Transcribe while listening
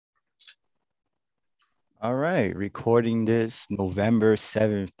All right, recording this November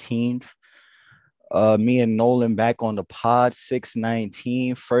 17th. Me and Nolan back on the pod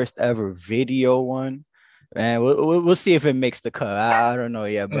 619, first ever video one. And we'll see if it makes the cut. I don't know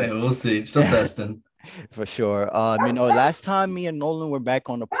yet, but Yeah, we'll see. Still testing. for sure. Last time me and Nolan were back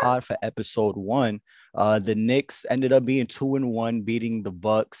on the pod for episode one, the Knicks ended up being 2-1, beating the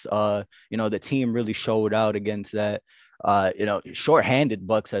Bucks. The team really showed out against that. Short-handed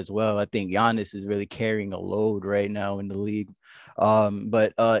Bucks as well. I think Giannis is really carrying a load right now in the league.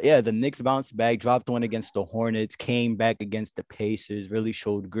 Yeah, the Knicks bounced back, dropped one against the Hornets, came back against the Pacers, really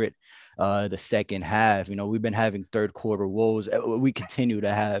showed grit the second half. We've been having third quarter woes. We continue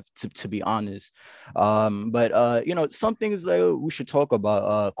to have, to be honest. Some things like we should talk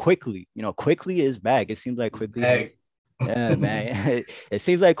about quickly. Quickly is back. It seems like quickly has, Hey, yeah, man. It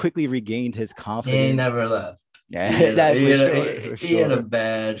seems like quickly regained his he ain't confidence. never left. Yeah, that He for had sure, a, for he had a sure.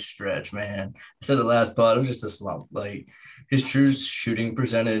 bad stretch, man. I said the last pod, it was just a slump. Like his true shooting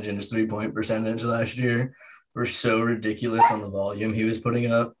percentage and his 3-point percentage last year were so ridiculous on the volume he was putting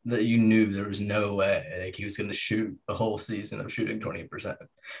up that you knew there was no way like he was going to shoot a whole season of shooting 20%.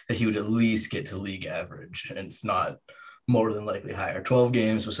 That he would at least get to league average, and if not more than likely higher. 12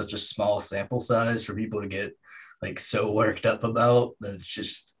 games was such a small sample size for people to get like so worked up about that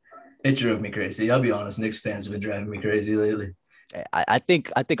it drove me crazy. I'll be honest, Knicks fans have been driving me crazy lately. I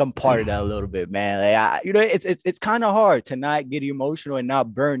think I'm part of that a little bit, man. It's kind of hard to not get emotional and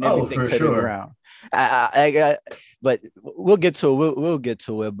not burn Oh, everything for to the sure. ground. But we'll get to it. We'll get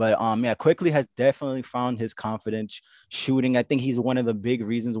to it. But yeah, quickly has definitely found his confidence shooting. I think he's one of the big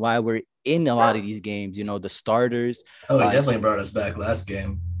reasons why we're in a lot of these games. The starters. Oh, he Uh, definitely brought us back last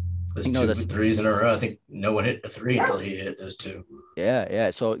game. Those you know two the threes in a row. I think no one hit a three until he hit those two. Yeah, yeah.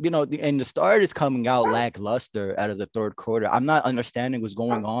 So, and the start is coming out lackluster out of the third quarter. I'm not understanding what's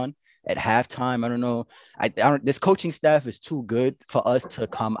going on at halftime. I don't know. I don't, this coaching staff is too good for us to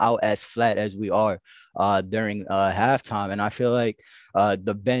come out as flat as we are during halftime. And I feel like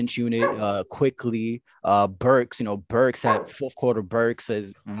the bench unit quickly, Burks, Burks had fourth quarter Burks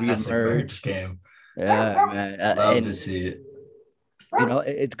has Classic Birds reemerged. game. Yeah, man. Love to And see it.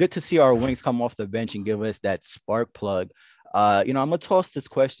 it's good to see our wings come off the bench and give us that spark plug. I'm gonna toss this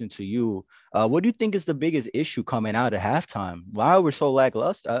question to you. What do you think is the biggest issue coming out at halftime? Why we're so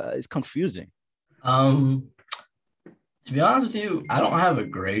lackluster? It's confusing. Um, to be honest with you, I don't have a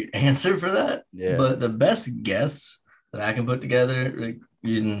great answer for that, Yeah, but the best guess that I can put together, like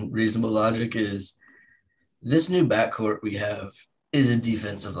using reasonable logic, is this new backcourt we have is a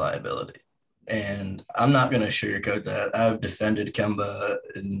defensive liability. And I'm not going to sugarcoat that. I've defended Kemba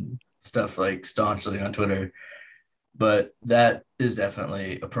and stuff like staunchly on Twitter, but that is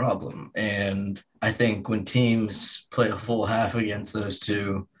definitely a problem. And I think when teams play a full half against those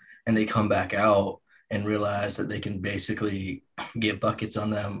two and they come back out and realize that they can basically get buckets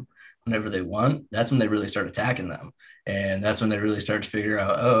on them whenever they want, that's when they really start attacking them. And that's when they really start to figure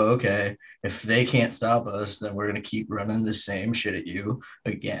out, oh, okay, if they can't stop us, then we're going to keep running the same shit at you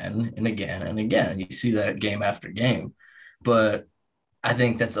again and again and again. You see that game after game. But I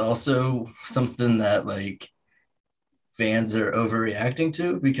think that's also something that like fans are overreacting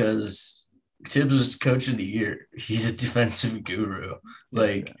to because Tibbs was coach of the year. He's a defensive guru.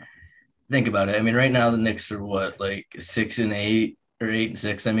 Like, yeah. think about it. I mean, right now the Knicks are what, like 6-8 or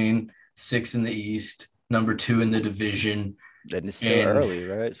 8-6. I mean, six in the East, number two in the division, And it's still and early,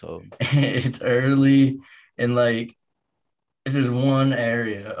 right? So it's early. And like, if there's one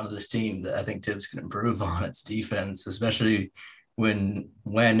area of this team that I think Tibbs can improve on, it's defense, especially when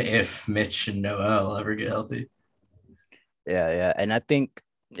if Mitch and Noel ever get healthy. yeah, yeah. And I think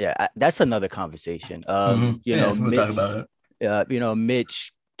that's another conversation. Yeah, we'll talk about it.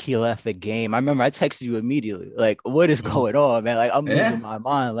 Mitch. He left the game. I remember I texted you immediately, like, "What is Mhm. going on, man? Like, I'm losing Yeah, my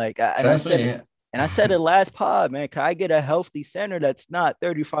mind." Like, trust me. and I said it last pod, man. Can I get a healthy center that's not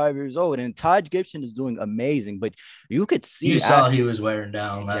 35 years old? And Taj Gibson is doing amazing, but you could You see saw he was wearing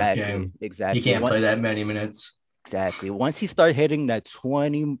down last exactly, game. He exactly can't one play that many minutes. exactly. Once he started hitting that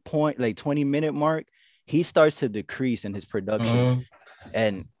 20 point, like 20-minute mark, he starts to decrease in his production. Mhm.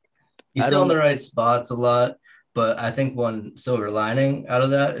 And He's I still in don't the right spots a lot, but I think one silver lining out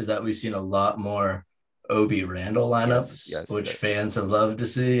of that is that we've seen a lot more Obi Randall yes, lineups, yes, which yes. fans have loved to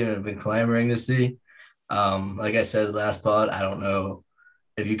see and have been clamoring to see. Like I said last pod, I don't know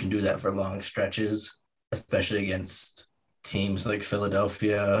if you can do that for long stretches, especially against teams like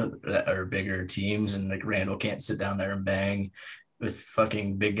Philadelphia that are bigger teams, and like Randall can't sit down there and bang with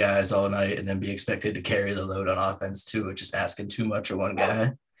fucking big guys all night and then be expected to carry the load on offense too, which is asking too much of one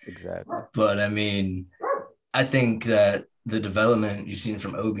guy. Exactly. But I mean, I think that the development you've seen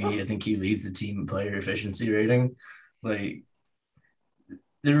from Obi, I think he leads the team in player efficiency rating. Like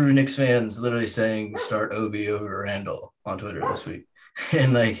there were Knicks fans literally saying start Obi over Randall on Twitter this week.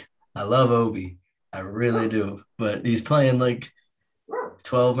 And like I love Obi. I really do. But he's playing like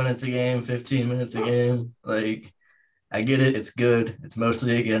 12 minutes a game, 15 minutes a game. Like I get it, it's good. It's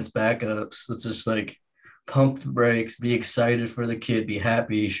mostly against backups. It's just like pump the brakes, be excited for the kid, be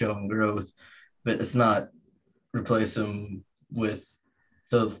happy, showing growth. But it's not replace him with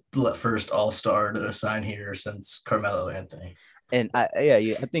the first all-star to sign here since Carmelo Anthony. And I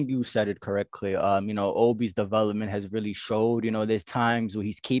think you said it correctly. Obi's development has really showed. There's times where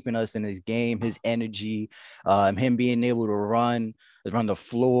he's keeping us in his game, his energy, him being able to run the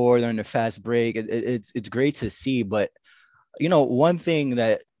floor during the fast break. It's great to see. But one thing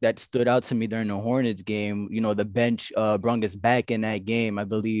that stood out to me during the Hornets game, the bench brought us back in that game. I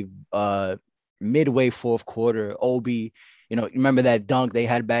believe midway fourth quarter, Obi. Remember that dunk they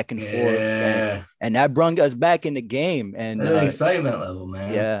had back and forth, and that brought us back in the game. And an excitement level,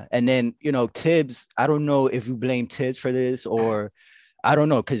 man. Yeah, and then Tibbs. I don't know if you blame Tibbs for this or I don't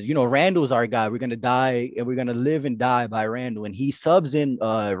know, because Randall's our guy. We're gonna die and we're gonna live and die by Randall, and he subs in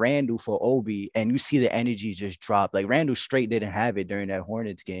Randall for Obi, and you see the energy just drop. Like Randall straight didn't have it during that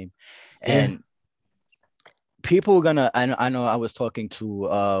Hornets game, and people are gonna. I know. I was talking to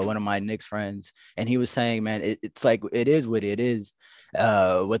one of my Knicks friends, and he was saying, "Man, it's like it is what it is."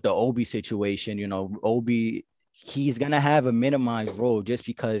 With the Obi situation, Obi, he's gonna have a minimized role just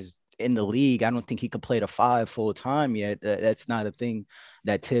because in the league, I don't think he could play the 5 full time yet. That's not a thing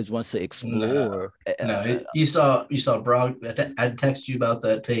that Tibbs wants to explore. No, you saw Brogdon. I texted you about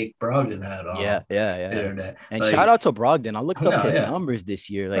that take Brogdon had on. Yeah. The other day. And shout out to Brogdon. I looked up his numbers this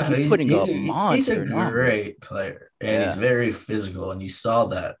year. Like he's putting up monster numbers. He's a great player, and he's very physical. And you saw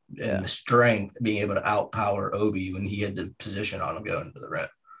that in the strength, being able to outpower Obi when he had the position on him going to the rim.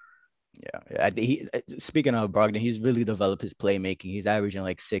 Yeah. Speaking of Brogdon, he's really developed his playmaking. He's averaging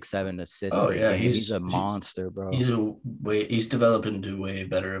like 6-7 assists per game. He's a monster, bro. He's developed into way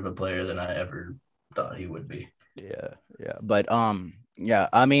better of a player than I ever thought he would be. Yeah. But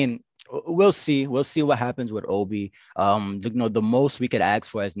I mean, we'll see. We'll see what happens with Obi. The most we could ask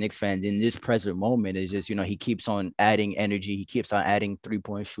for as Knicks fans in this present moment is just, he keeps on adding energy. He keeps on adding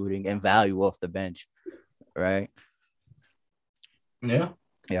 3-point shooting and value off the bench. Right.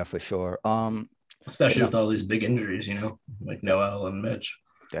 Yeah, for sure. Especially with all these big injuries, like Noel and Mitch.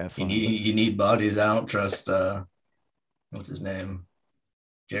 Definitely. You need bodies. I don't trust what's his name?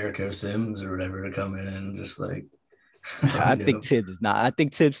 Jericho Sims or whatever to come in and just like I think Tibbs is not. I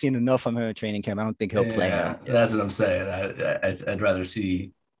think Tibbs seen enough from him in training camp. I don't think he'll play him. That's what I'm saying. I'd rather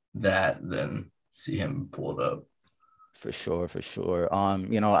see that than see him pulled up. For sure.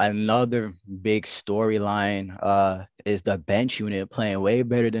 Another big storyline is the bench unit playing way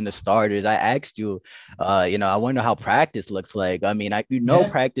better than the starters. I asked you, I wonder how practice looks like. I mean,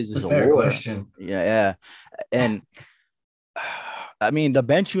 practice is a fair question. Yeah. And I mean, the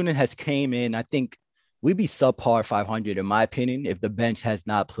bench unit has came in. I think we'd be subpar 500 in my opinion if the bench has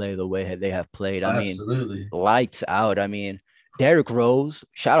not played the way they have played. I mean, lights out. I mean, Derrick Rose,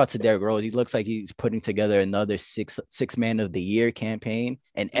 shout out to Derrick Rose. He looks like he's putting together another six man of the year campaign.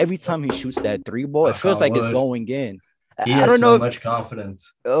 And every time he shoots that 3 ball, it feels like it's going in. He has so much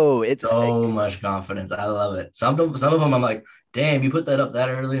confidence. Oh, it's so much confidence. I love it. Some of them I'm like, damn, you put that up that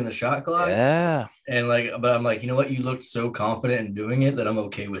early in the shot clock. Yeah. And but I'm like, you know what? You looked so confident in doing it that I'm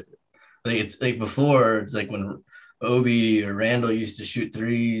okay with it. Like it's like before, it's like when Obi or Randall used to shoot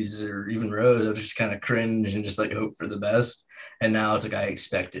threes or even Rose, I would just kind of cringe and just like hope for the best. And now it's like I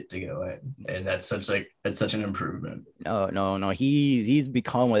expect it to go in, and that's such an improvement. No. He's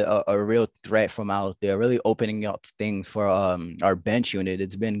become a real threat from out there, really opening up things for our bench unit.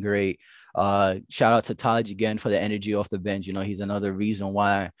 It's been great. Shout out to Taj again for the energy off the bench. He's another reason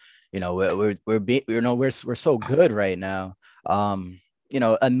why we're so good right now.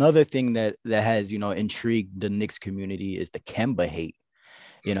 Another thing that has intrigued the Knicks community is the Kemba hate.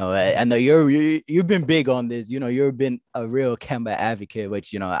 I know you've been big on this. You've been a real Kemba advocate,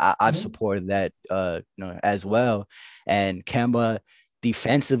 which I've supported that as well. And Kemba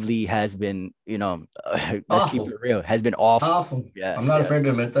defensively has been let's keep it real, has been awful. Yes, I'm not afraid to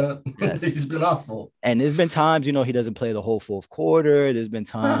admit that. Yes. He's been awful. And there's been times he doesn't play the whole fourth quarter. There's been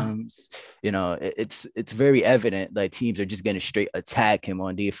times it's very evident that teams are just going to straight attack him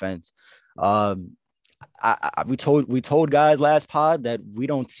on defense. We told guys last pod that we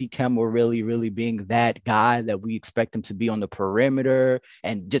don't see Kemba really being that guy that we expect him to be on the perimeter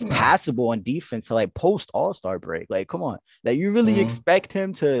and just passable on defense to like post All-Star break. Like, come on, that you really expect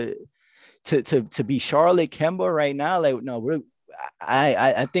him to to be Charlotte Kemba right now, like no,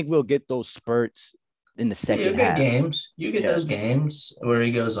 I think we'll get those spurts in the Yeah, you second get half. games. You get Yeah, those games where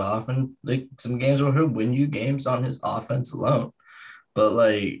he goes off and like some games where he'll win you games on his offense alone. But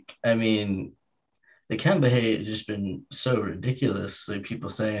like, I mean, the Kemba hate has just been so ridiculous. Like people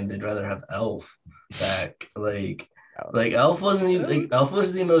saying they'd rather have Elf back. Like Elf was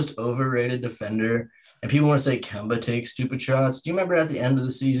the most overrated defender. And people want to say Kemba takes stupid shots. Do you remember at the end of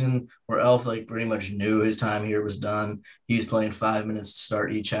the season where Elf like pretty much knew his time here was done? He was playing 5 minutes to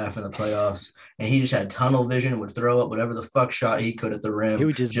start each half in the playoffs, and he just had tunnel vision and would throw up whatever the fuck shot he could at the he rim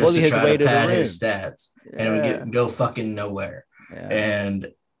would just just bully to his try to way to the pad his rim. stats, and it would Yeah, go fucking nowhere. yeah.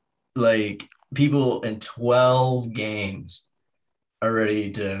 And like people in 12 games are ready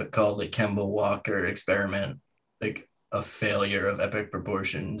to call the Kemba Walker experiment like a failure of epic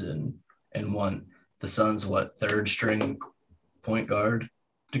proportions and want the Suns third string point guard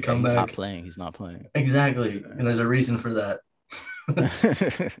to Yeah, come he's not back. playing. He's not playing. Exactly. And there's a reason for that.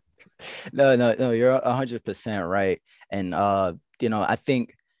 No, you're 100% right. And I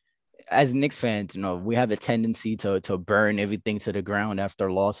think as Knicks fans, we have a tendency to burn everything to the ground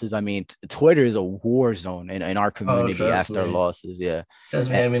after losses. I mean, Twitter is a war zone in our Oh, community trust after me. losses. Yeah. Trust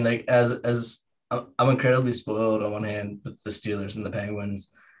me. And I mean, like as I'm incredibly spoiled on one hand with the Steelers and the Penguins,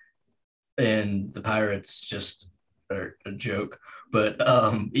 and the Pirates just are a joke. But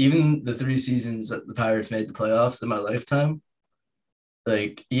even the 3 seasons that the Pirates made the playoffs in my lifetime,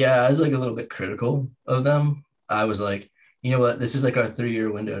 like, yeah, I was like a little bit critical of them. I was like, you know what? This is like our 3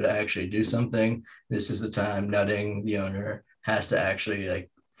 year window to actually do something. This is the time Nutting, the owner, has to actually like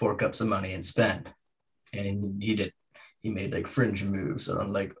fork up some money and spend. And he did. He made like fringe moves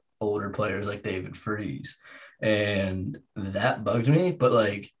on like older players like David Freeze. And that bugged me. But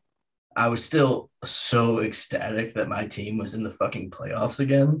like, I was still so ecstatic that my team was in the fucking playoffs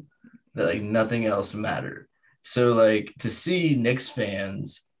again that like nothing else mattered. So like to see Knicks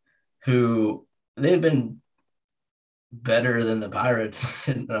fans who they've been better than the Pirates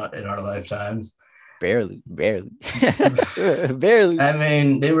in our lifetimes. barely, barely, barely. I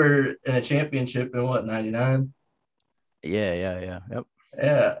mean, they were in a championship in what, 99? Yeah. Yep.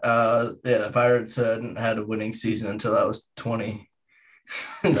 Yeah, the Pirates hadn't had a winning season until I was 20.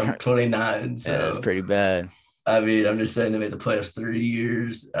 I'm 29, Yeah, that's so pretty bad. I mean, I'm just saying they made the playoffs 3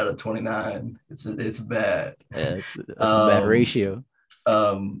 years out of 29. It's bad. Yeah, that's a bad Um, ratio.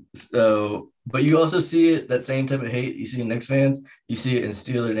 but you also see it that same type of hate you see in Knicks fans. You see it in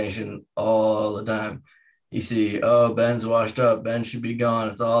Steeler Nation all the time. You see, oh, Ben's washed up. Ben should be gone.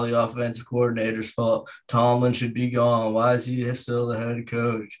 It's all the offensive coordinator's fault. Tomlin should be gone. Why is he still the head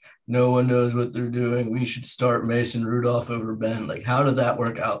coach? No one knows what they're doing. We should start Mason Rudolph over Ben. Like, how did that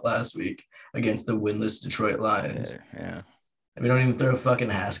work out last week against the winless Detroit Lions? Yeah. We don't even throw fucking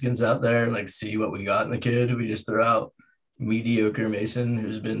Haskins out there and like see what we got in the kid. We just throw out mediocre Mason,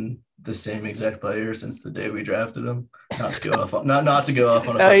 who's been the same exact player since the day we drafted him. Not to go off on not to go off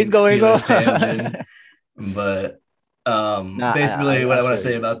on a No, he's fucking going Steelers on. tangent, but Nah, basically what I want to feel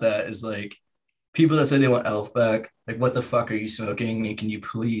say you. about that is like people that say they want Elf back, like what the fuck are you smoking? And can you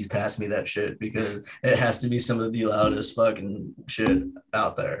please pass me that shit because it has to be some of the loudest fucking shit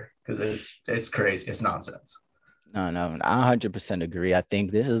out there because it's crazy, it's nonsense. No, I 100% agree. I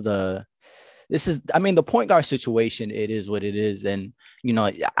think I mean, the point guard situation, it is what it is. And,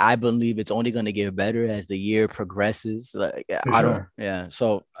 I believe it's only going to get better as the year progresses. Like, For I don't, sure. yeah.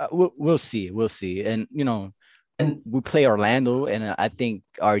 So we'll see. We'll see. And, And we play Orlando, and I think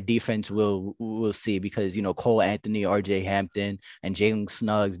our defense will see because Cole Anthony, RJ Hampton, and Jalen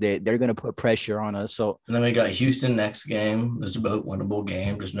Suggs they're gonna put pressure on us. So And then we got Houston next game. There's a both winnable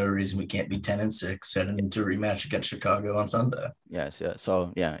game. There's no reason we can't be 10-6 heading into a rematch against Chicago on Sunday. yes, yeah.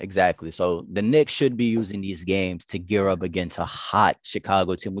 So yeah, exactly. So the Knicks should be using these games to gear up against a hot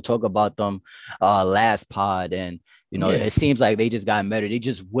Chicago team. We talked about them last pod, and Yeah. it seems like they just got better. They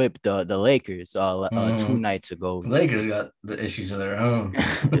just whipped the Lakers 2 nights The ago. Lakers got the issues of their own.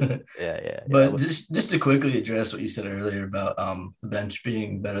 Yeah. But just to quickly address what you said earlier about the bench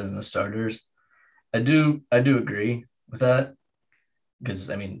being better than the starters, I do agree with that because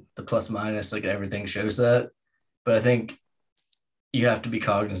I mean the plus minus like everything shows that. But I think you have to be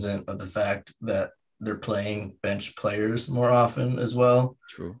cognizant of the fact that they're playing bench players more often as well,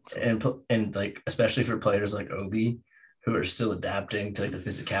 True, true. and like especially for players like Obi who are still adapting to like the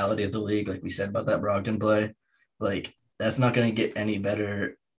physicality of the league, like we said about that Brogdon play, like that's not going to get any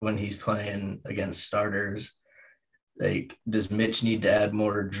better when he's playing against starters. Like, does Mitch need to add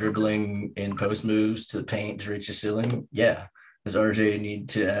more dribbling in post moves to the paint to reach the ceiling? Yeah. Does RJ need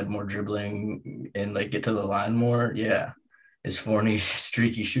to add more dribbling and like get to the line more? Yeah. Is Fournier a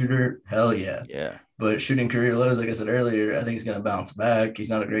streaky shooter? Hell yeah. Yeah. But shooting career lows, like I said earlier, I think he's going to bounce back. He's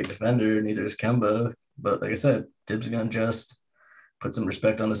not a great defender, neither is Kemba. But like I said, Tibbs is going to just put some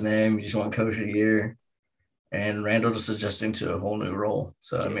respect on his name. You just want coach of the year. And Randall just adjusting to a whole new role.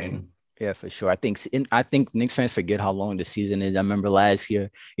 So, I Yeah. mean, Yeah, for sure. I think Knicks fans forget how long the season is. I remember last year,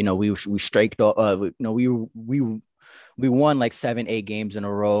 we straked we won like 7, 8 games in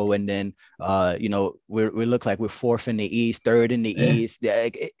a row, and then we look like we're fourth in the East, third in the yeah. East. Yeah,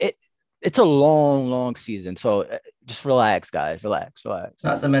 it's a long season. So just relax, guys. Relax.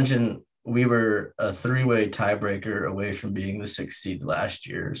 Not to mention, we were a three-way tiebreaker away from being the sixth seed last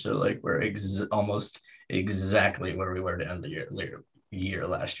year. So, like, we're almost exactly where we were to end the year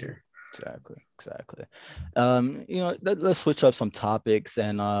last year. Exactly. Let's switch up some topics,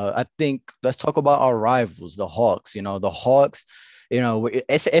 and I think let's talk about our rivals, the Hawks. The Hawks.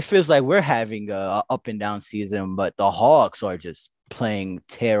 It feels like we're having a up and down season, but the Hawks are just playing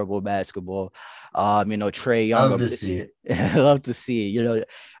terrible basketball. Trey Young. Love to see it. I love to see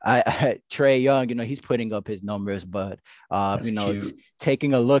it. Trey Young. He's putting up his numbers, but That's cute.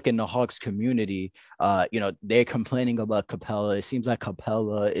 taking a look in the Hawks community, they're complaining about Capella. It seems like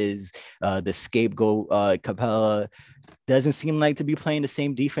Capella is the scapegoat. Capella doesn't seem like to be playing the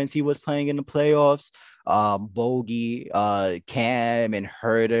same defense he was playing in the playoffs. Bogey, Cam, and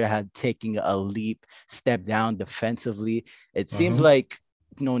Herder had taken a step down defensively. It seems Mhm. like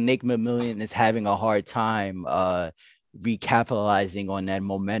Nick McMillan is having a hard time recapitalizing on that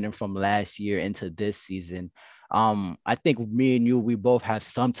momentum from last year into this season. I think me and you, we both have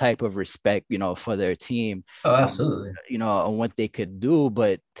some type of respect, for their team, Oh, um, absolutely. on what they could do.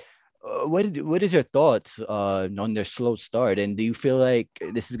 But what is your thoughts on their slow start? And do you feel like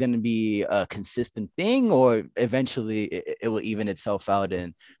this is going to be a consistent thing, or eventually it will even itself out,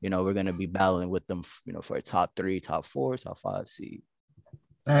 and we're going to be battling with them, for a top 3, top 4, top 5 seed?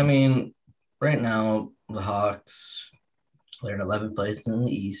 I mean, right now the Hawks they're in 11th place in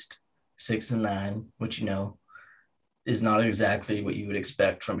the East, 6-9, which is not exactly what you would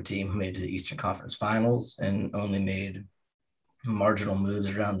expect from a team who made to the Eastern Conference Finals and only made marginal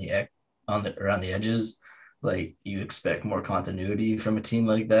moves around the edges. Like you expect more continuity from a team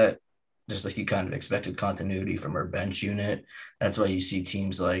like that, just like you kind of expected continuity from our bench unit. That's why you see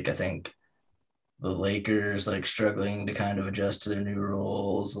teams like I think the Lakers like struggling to kind of adjust to their new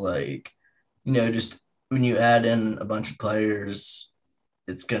roles. Like just when you add in a bunch of players,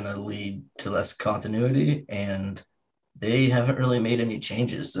 it's gonna lead to less continuity and they haven't really made any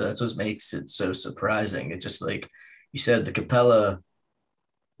changes. So that's what makes it so surprising. It just like you said, the Capella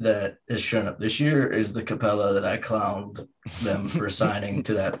that has shown up this year is the Capella that I clowned them for signing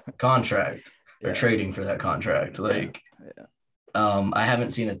to that contract or Yeah, trading for that contract. yeah, Like, yeah. I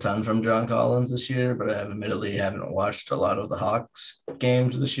haven't seen a ton from John Collins this year, but I have admittedly haven't watched a lot of the Hawks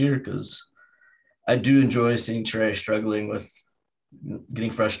games this year because I do enjoy seeing Trey struggling with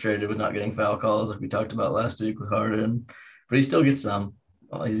getting frustrated with not getting foul calls, like we talked about last week with Harden. But he still gets some.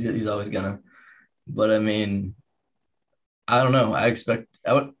 Well, he's always gonna. But I mean, I don't know. I expect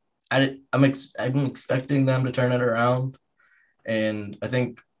I would. I'm expecting them to turn it around, and I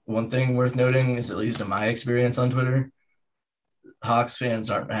think one thing worth noting is at least in my experience on Twitter, Hawks fans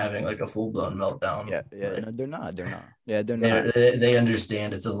aren't having like a full blown meltdown. Yeah. Like No, they're not. They're not. Yeah, they're not. they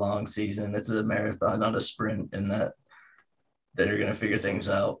understand it's a long season, it's a marathon, not a sprint, and that they're gonna figure things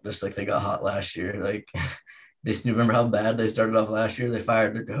out. Just like they got hot last year. Like they remember how bad they started off last year. They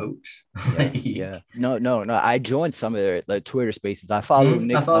fired their coach. Yeah, Like, yeah. No. I joined some of their like Twitter spaces. I follow I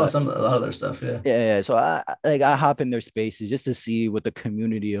Nick. follow a lot of their stuff. Yeah. Yeah. So I hop in their spaces just to see what the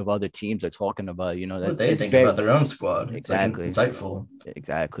community of other teams are talking about. That What they it's think very about their own squad. It's like exactly, insightful.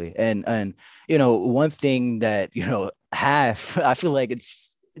 exactly. And one thing that half I feel like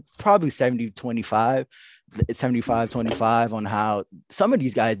it's probably 70-25. It's 75-25 on how some of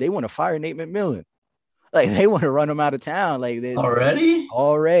these guys they want to fire Nate McMillan. Like they want to run him out of town. Like they Already?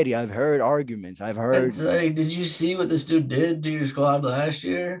 already. I've heard arguments. I've heard It's like, did you see what this dude did to your squad last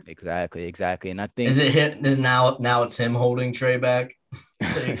year? exactly. And I Is think it hit? Is now it's him holding Trey back?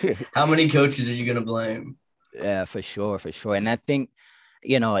 Like, how many coaches are you gonna blame? yeah, for sure. And I think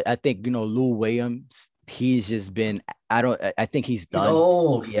Lou Williams, he's just been I think he's He's done.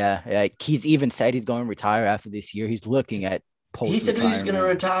 old. Yeah. He's even said he's going to retire after this year. He's looking at He post said he was gonna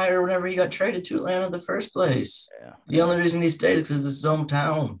retirement. retire whenever he got traded to Atlanta in the first place. The Yeah. only reason he stayed is because it's his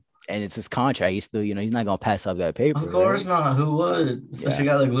hometown. And it's his contract. He's still, he's not gonna pass up that Of paper, course right? not. Who would? Especially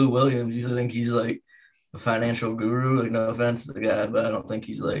Yeah. a guy like Lou Williams. You think he's like a financial guru? Like, no offense to the guy, but I don't think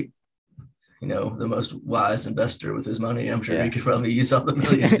he's like the most wise investor with his money. I'm sure he Yeah. could probably use all the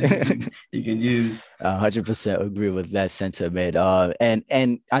millions he could use. 100% agree with that sentiment.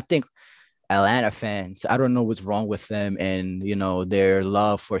 And I think Atlanta fans, I don't know what's wrong with them and their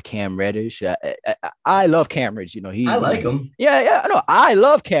love for Cam Reddish. I love Cam Reddish. I He, like him yeah, I know. I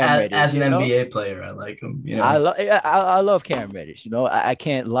love Cam Reddish. as an NBA player. I like him. I love Cam Reddish. I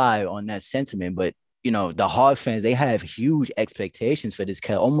can't lie on that sentiment, but the Hawks fans, they have huge expectations for this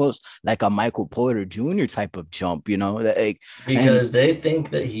kid, almost like a Michael Porter Jr. type of jump. And Because they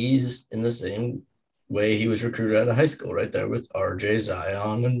think that he's in the same way he was recruited out of high school, right there with RJ,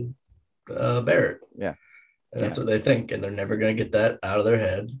 Zion, and Barrett. yeah, And yeah, that's what they think. And they're never going to get that out of their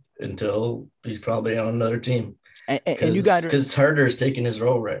head until he's probably on another team. and you got to, Because Herder's taking his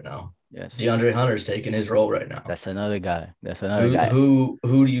role right now. yes, DeAndre Hunter's taking his role right now. that's another guy. That's another Who guy. who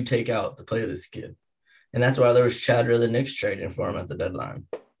who do you take out to play this kid? And that's why there was chatter of the Knicks trading for him at the deadline.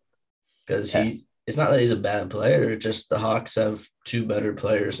 Because Yeah. it's not that he's a bad player, it's just the Hawks have two better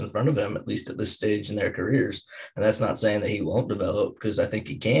players in front of him, at least at this stage in their careers. And that's not saying that he won't develop, because I think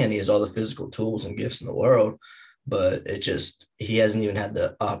he can. He has all the physical tools and gifts in the world, but he hasn't even had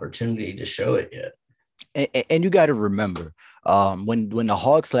the opportunity to show it yet. And you got to remember, when the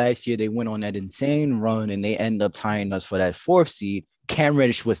Hawks last year, they went on that insane run and they end up tying us for that 4th seed. Cam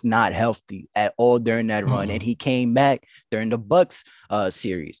Reddish was not healthy at all during that run, and he came back during the Bucks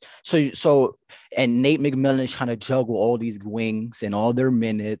series. And Nate McMillan is trying to juggle all these wings and all their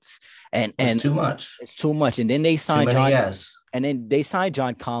minutes, and It's too much. It's too much. And then they signed too many John. guys. And then they signed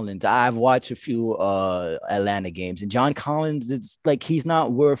John Collins. I've watched a few Atlanta games, and John Collins, it's like he's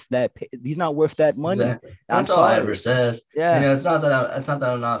not worth that. He's not worth that money. Exactly. I'm That's all I sorry. ever said. Yeah. It's not that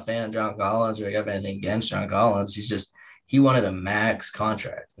I'm not a fan of John Collins or I have anything against John Collins. He wanted a max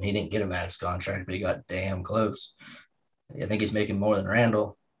contract and he didn't get a max contract, but he got damn close. I think he's making more than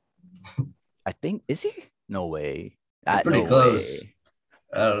Randall. I think, is he? No way. It's pretty no close. way.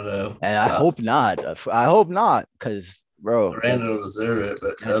 I don't know. And I hope not. I hope not, because bro, Randall will deserve it,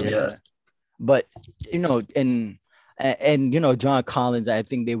 but yeah. But John Collins, I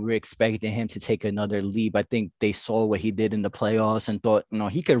think they were expecting him to take another leap. I think they saw what he did in the playoffs and thought,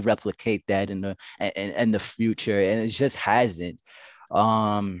 he could replicate that in the future, and it just hasn't.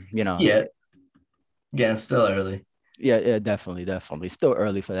 Yeah. Again, still early. Yeah, definitely. Still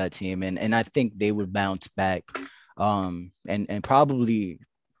early for that team, and I think they would bounce back. And probably,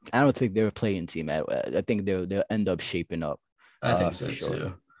 I don't think they're a playing team. I think they'll end up shaping up. I think so sure.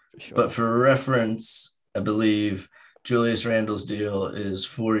 too. For sure. But for reference, I believe Julius Randle's deal is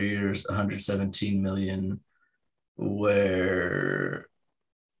 4 years, 117 million, where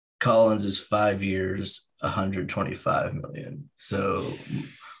Collins is 5 years, 125 million. So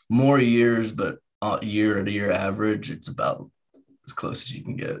more years, but year to year average, it's about as close as you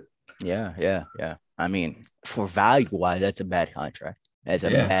can get. Yeah. I mean, for value wise, that's a bad contract. That's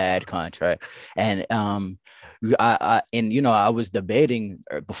a bad contract. And I was debating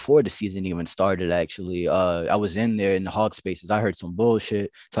before the season even started. Actually, I was in there in the Hawk spaces. I heard some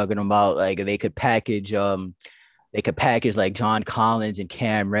bullshit talking about like they could package like John Collins and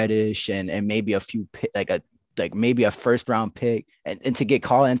Cam Reddish and maybe a few maybe a first round pick and to get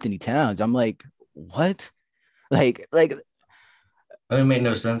Karl Anthony Towns. I'm like, what? Like It would make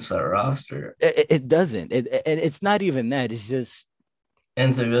no sense for that roster. It doesn't. And it's not even that. It's just.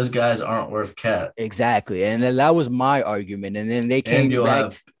 And so those guys aren't worth Cat. Exactly. And then that was my argument. And then they came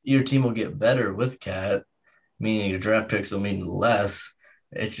back. Your team will get better with Cat, meaning your draft picks will mean less.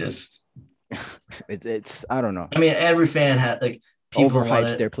 It's just. it's I don't know. I mean, every fan had people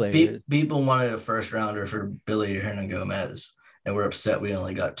overhypes their players. People wanted a first rounder for Billy Hernangomez, and we're upset we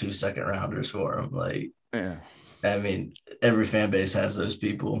only got 2 second rounders for him. I mean, every fan base has those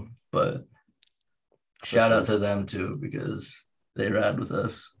people, but shout out to them too, because they ride with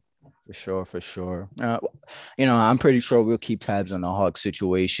us. For sure. I'm pretty sure we'll keep tabs on the Hawks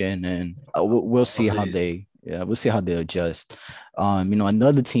situation, and we'll see how they adjust.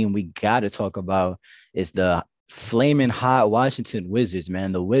 Another team we got to talk about is the flaming hot Washington Wizards,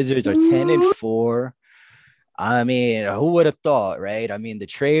 man. The Wizards are 10-4. I mean, who would have thought, right? I mean, the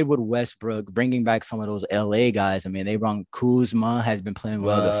trade with Westbrook, bringing back some of those LA guys. I mean, they brought Kuzma, has been playing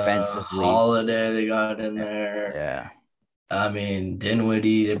well defensively. Holiday, they got in there. Yeah. I mean,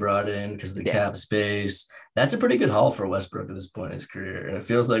 Dinwiddie, they brought in because of the cap space. That's a pretty good haul for Westbrook at this point in his career. And it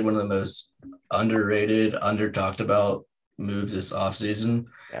feels like one of the most underrated, under-talked about moves this offseason.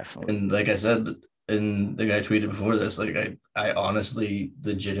 Definitely. And like I said, and the guy tweeted before this, I honestly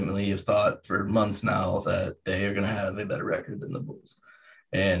legitimately have thought for months now that they are going to have a better record than the Bulls.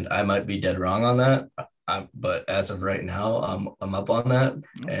 And I might be dead wrong on that. but as of right now, I'm up on that,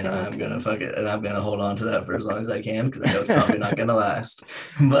 and Okay, I'm gonna okay. fuck it, and I'm gonna hold on to that for as long as I can because I know it's probably not gonna last.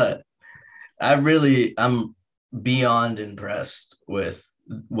 But I'm beyond impressed with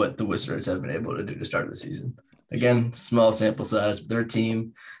what the Wizards have been able to do to start the season. Again, small sample size, but they're a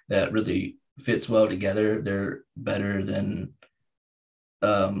team that really fits well together. They're better than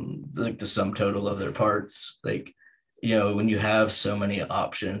like the sum total of their parts. Like, when you have so many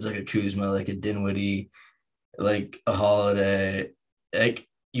options, like a Kuzma, like a Dinwiddie, like a Holiday, like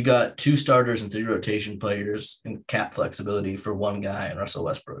you got two starters and three rotation players and cap flexibility for one guy and Russell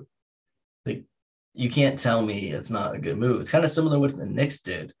Westbrook. Like, you can't tell me it's not a good move. It's kind of similar to what the Knicks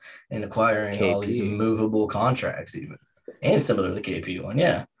did in acquiring all these KP. movable contracts, even, and similar to the KP one,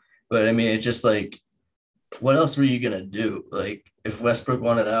 yeah. But I mean, it's just like, what else were you gonna do? Like, if Westbrook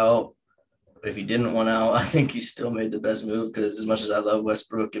wanted out, if he didn't want out, I think he still made the best move because as much as I love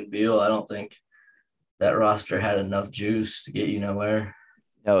Westbrook and Beal, I don't think that roster had enough juice to get you nowhere.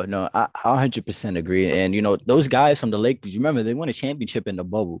 No, no, I 100% agree. And those guys from the Lakers, you remember they won a championship in the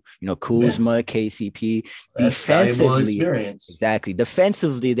bubble. Yeah, Kuzma, KCP, that's valuable defensively, experience, exactly.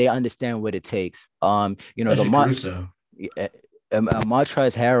 Defensively, they understand what it takes. The especially Caruso.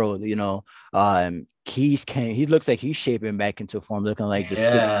 Montrezl Harrell, he looks like he's shaping back into form, looking like the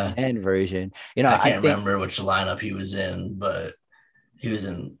six Yeah, ten version. I I can't think remember which lineup he was in, but he was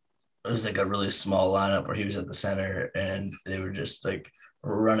in it was like a really small lineup where he was at the center and they were just like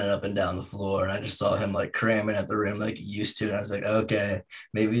running up and down the floor. And I just saw him like cramming at the rim like he used to. And I was like, okay,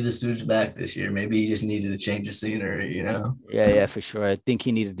 maybe this dude's back this year. Maybe he just needed a change of scenery. yeah, yeah, for sure. I think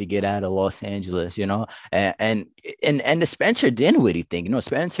he needed to get out of Los Angeles, and the Spencer Dinwiddie thing.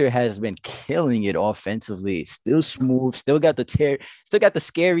 Spencer has been killing it offensively. Still smooth, still got the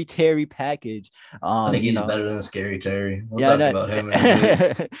scary Terry package. I think You he's know, better than Scary Terry. We'll yeah, talk no, about him in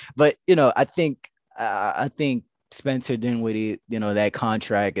a bit. but I think Spencer Dinwiddie, that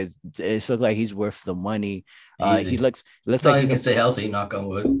contract it looks like he's worth the money. He Easy. looks As long like as he he can can. stay healthy, knock on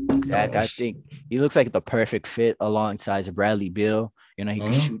wood. No one Exactly. I wishes. think he looks like the perfect fit alongside Bradley Bill. He could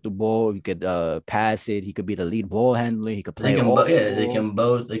Mhm. shoot the ball, he could pass it, he could be the lead ball handler, he could They play can, off the yeah, they ball. can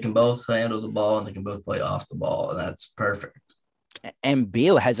both. They can both handle the ball, and they can both play off the ball, and that's perfect. And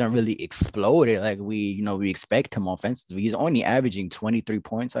Bill hasn't really exploded like we expect him offensively. He's only averaging 23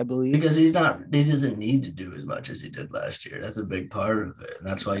 points, I believe. Because he's not, he doesn't need to do as much as he did last year. That's a big part of it. And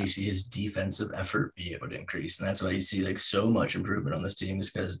that's why you see his defensive effort be able to increase. And that's why you see like so much improvement on this team is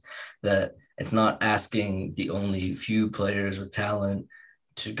because that it's not asking the only few players with talent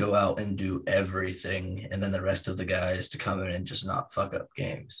to go out and do everything and then the rest of the guys to come in and just not fuck up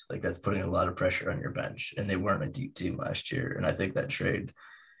games. Like that's putting a lot of pressure on your bench. And they weren't a deep team last year. And I think that trade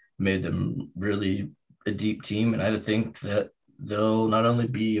made them really a deep team. And I think that they'll not only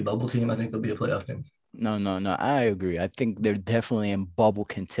be a bubble team, I think they'll be a playoff team. No, no, no. I agree. I think they're definitely in bubble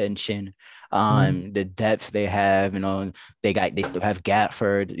contention. Mm-hmm. The depth they have, they still have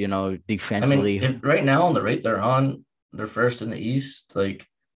Gatford, I mean, defensively. if right now on the rate they're on, they're first in the East. Like,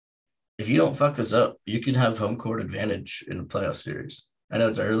 if you don't fuck this up, you can have home court advantage in a playoff series. I know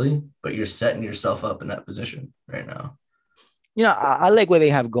it's early, but you're setting yourself up in that position right now. I like what they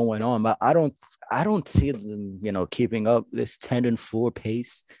have going on, but I don't see them, keeping up this 10-4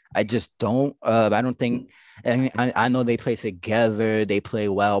 pace. I just don't. I don't think. I mean, I know they play together, they play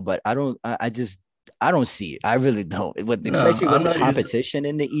well, but I don't see it. I really don't. No, Especially I'm with the not used. competition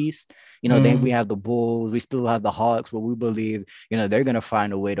in the East. Then we Mm, have the Bulls, we still have the Hawks, but we believe, they're gonna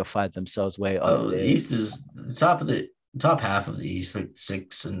find a way to fight themselves way up oh, the there. East is the top half of the East, like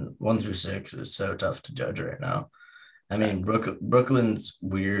 6 and 1 through 6 is so tough to judge right now. I mean, Exactly. Brooklyn's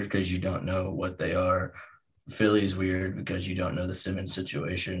weird because you don't know what they are. Philly's weird because you don't know the Simmons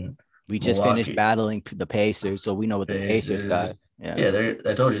situation. We just finished Milwaukee, battling the Pacers, so we know what the Pacers Pacers. got. Yeah, Yeah,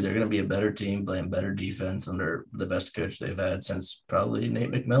 I told you they're going to be a better team playing better defense under the best coach they've had since probably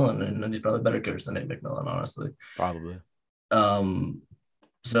Nate McMillan, and he's probably a better coach than Nate McMillan, honestly. probably. Um,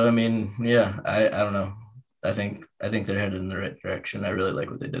 so I mean, yeah, I don't know. I think they're headed in the right direction. I really like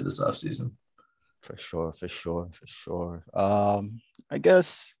what they did this offseason. For sure, for sure, for sure. I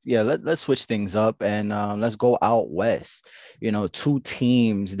guess yeah. Let's switch things up and let's go out west. Two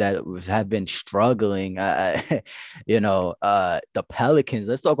teams that have been struggling. The Pelicans.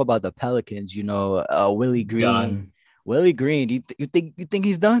 Let's talk about the Pelicans. Willie Green. Done. Willie Green. You think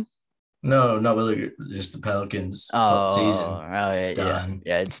he's done? No, not really. Just the Pelicans Oh, season. It's right, yeah, done.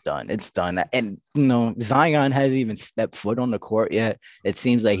 yeah, it's done. It's done. And Zion hasn't even stepped foot on the court yet. It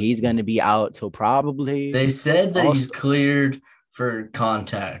seems like he's going to be out till probably They said that he's also. cleared for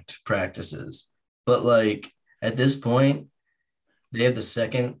contact practices, but like at this point, they have the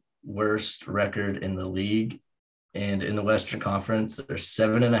second worst record in the league. And in the Western Conference, they're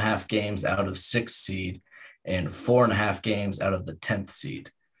 7.5 games out of 6th seed and 4.5 games out of the 10th seed.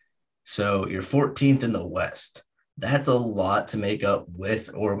 So you're 14th in the West. That's a lot to make up with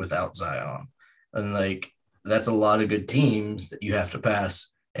or without Zion. And like, that's a lot of good teams that you have to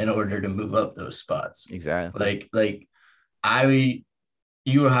pass in order to move up those spots. Exactly.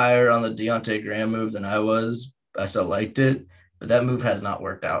 You were higher on the Deontay Graham move than I was. I still liked it, but that move has not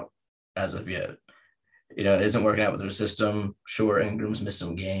worked out as of yet. It isn't working out with their system. Sure, Ingram's missed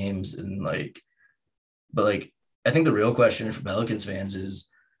some games but I think the real question for Pelicans fans is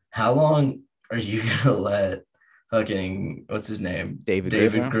how long are you gonna let fucking what's his name? David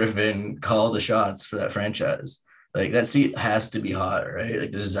David Griffin. Griffin call the shots for that franchise. Like that seat has to be hot, right?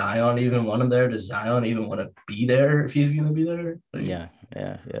 Like, does Zion even want him there? Does Zion even want to be there if he's gonna be there? Yeah.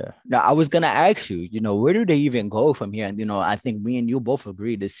 Now I was gonna ask you, where do they even go from here? And I think me and you both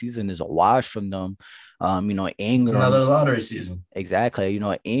agree this season is a wash from them. It's another Ingram, lottery season. exactly.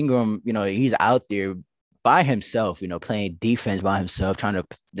 Ingram, he's out there by himself, playing defense by himself, trying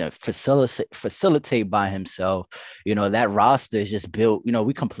to facilitate by himself. That roster is just built.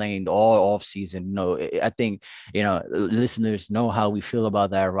 We complained all off season. I think listeners know how we feel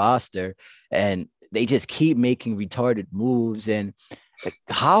about that roster, and they just keep making retarded moves. And like,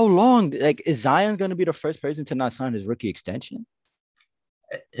 how long? Like, is Zion going to be the first person to not sign his rookie extension?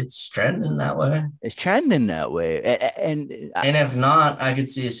 It's trending that way. It's trending that way, And if not, I could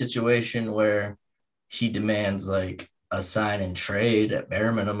see a situation where he demands like a sign and trade at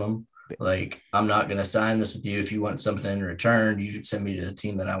bare minimum. Like, I'm not going to sign this with you. If you want something in return, you send me to the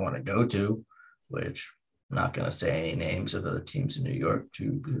team that I want to go to, which I'm not going to say any names of other teams in New York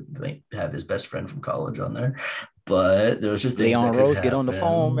to have his best friend from college on there. But those are things Leon that could Rose, get on the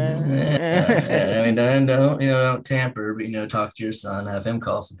phone, happen. man. I mean, don't tamper, but talk to your son, have him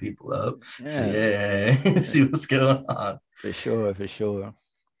call some people up, Yeah, see, see what's going on. for sure, for sure.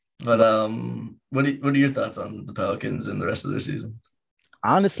 But what are your thoughts on the Pelicans and the rest of their season?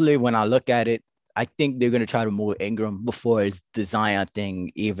 Honestly, when I look at it, I think they're gonna try to move Ingram before the Zion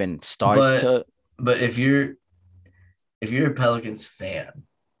thing even starts But to. but if you're a Pelicans fan,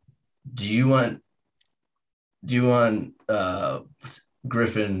 do you want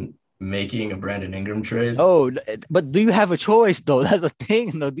Griffin making a Brandon Ingram trade? Oh, but do you have a choice though? That's the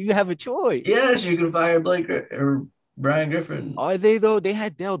thing, though. Do you have a choice? Yes, you can fire Blake or Brian Griffin. Are they though? They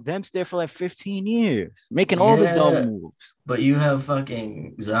had Dell Demps there for like 15 years, making all the dumb Yeah, moves. but you have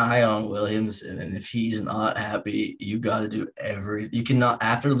fucking Zion Williamson, and if he's not happy, you got to do everything. You cannot,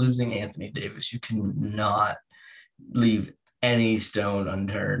 after losing Anthony Davis, you cannot leave any stone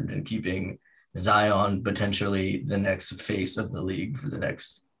unturned in keeping Zion potentially the next face of the league for the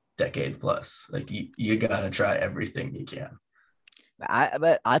next decade plus. Like, you got to try everything you can.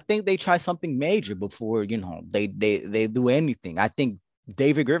 But I think they try something major before they do anything. I think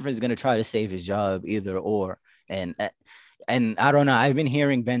David Griffin is gonna try to save his job either or, and and I don't know. I've been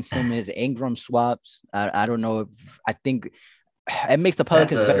hearing Ben Simmons Ingram swaps. I don't know if I think it makes the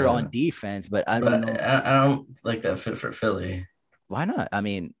That's Pelicans better on a defense, but I don't but know I don't like that fit for Philly. why not. I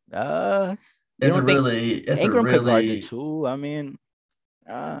mean, you It's a don't think really it's a Ingram could guard the really two? I mean,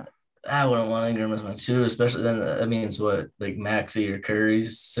 uh, I wouldn't want Ingram as my two, especially then that means what, like Maxi or Curry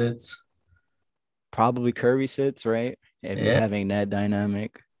sits. probably Curry sits right if you're Yeah, having that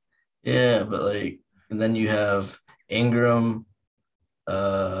dynamic. yeah, but like, and then you have Ingram,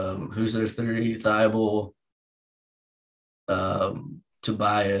 who's their three? Thibault,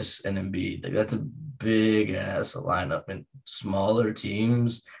 Tobias, and Embiid. Like, that's a big ass lineup. And smaller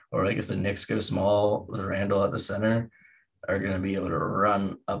teams, or like if the Knicks go small with Randall at the center, are going to be able to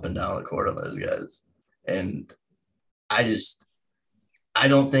run up and down the court on those guys. And I just, I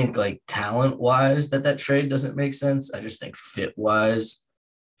don't think like talent wise that trade doesn't make sense. I just think fit wise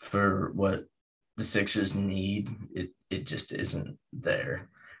for what the Sixers need, it just isn't there.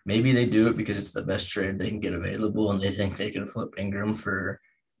 Maybe they do it because it's the best trade they can get available, and they think they can flip Ingram for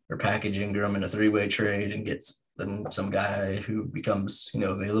or package Ingram in a three-way trade and get them some guy who becomes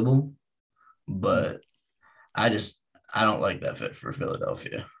available. But I just I don't like that fit for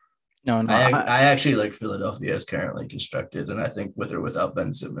Philadelphia. No, no, I actually like Philadelphia as currently constructed, and I think with or without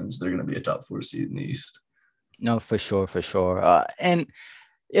Ben Simmons, they're going to be a top 4 seed in the East. no, for sure, for sure. And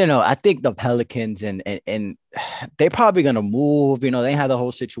I think the Pelicans and they're probably gonna move. They had the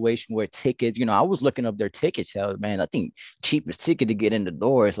whole situation where tickets. I was looking up their ticket sales, man. I think cheapest ticket to get in the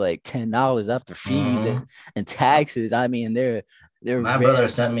door is like $10 after fees Mm-hmm. and taxes. I mean, they're My very brother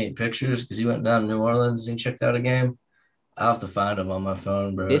sent me pictures because he went down to New Orleans and checked out a game. I'll have to find them on my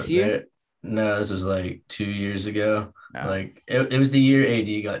phone, this bro. year. No, this was like 2 years ago. No. Like it was the year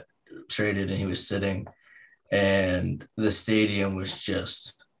AD got traded and he was sitting, and the stadium was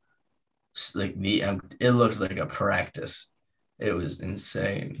just like it looked like a practice. It was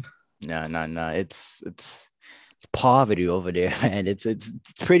insane. No. It's poverty over there, man. It's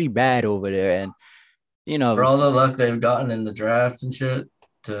pretty bad over there, and For all the luck they've gotten in the draft and shit,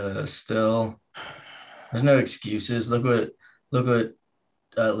 to still, there's no excuses. Look what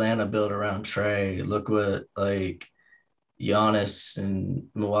Atlanta built around Trey. Look what like Giannis and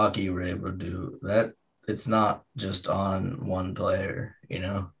Milwaukee were able to do. That it's not just on one player, you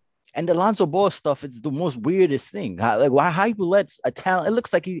know. and the Lonzo Ball stuff is the most weirdest thing. How you let a talent? It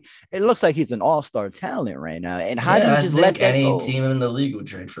looks like he's an all-star talent right now, and how do Yeah, you I just let think that any go? team in the league would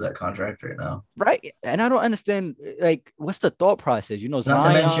trade for that contract right now. Right, and I don't understand. Like, what's the thought process? Not to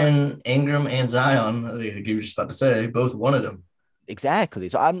Zion. mention Ingram and Zion, like you were just about to say, both wanted him. Exactly.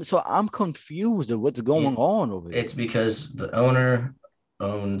 So I'm confused of what's going It, on over there. it's because the owner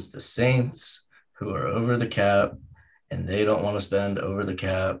owns the Saints, who are over the cap, and they don't want to spend over the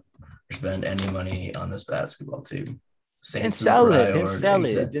cap or spend any money on this basketball team. Then Saints are the sell it. Then priority. sell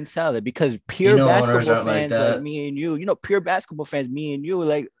it. Then sell it. Because You pure know, owners basketball aren't like fans like that. me and pure basketball fans, me and you,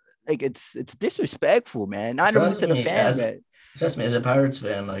 like it's disrespectful, man. Not even Trust to the me, fan as base. trust me, as a Pirates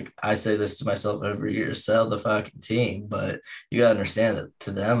fan, like I say this to myself every year: sell the fucking team. But you gotta understand that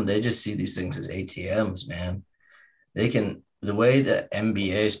to them, they just see these things as ATMs, man. They can the way that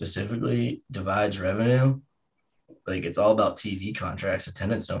NBA specifically divides revenue, like it's all about TV contracts.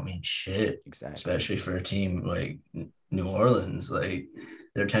 Attendance don't mean shit, Exactly. especially for a team like New Orleans. Like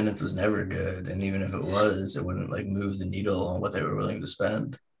their attendance was never good, and even if it was, it wouldn't like move the needle on what they were willing to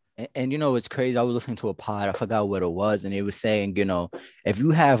spend. And it's crazy. I was listening to a pod. I forgot what it was, and it was saying, if you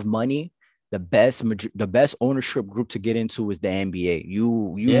have money, the best ownership group to get into is the NBA.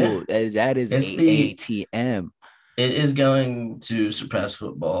 You Yeah, will that is it's a the ATM. it is going to surpass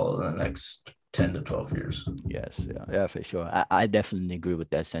football in the next 10 to 12 years. Yes, yeah, for sure. I definitely agree with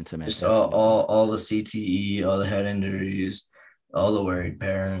that sentiment. Just all, Definitely agree. all, all the CTE, all the head injuries, all the worried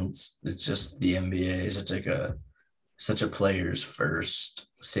parents. It's just the NBA is such a player's first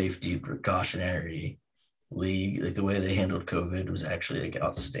safety precautionary league. Like the way they handled COVID was actually like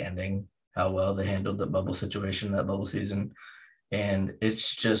outstanding. How well they handled the bubble situation, that bubble season. And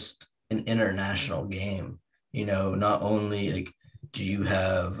it's just an international game. Not only like do you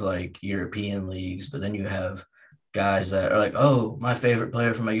have like European leagues, but then you have guys that are like, oh, my favorite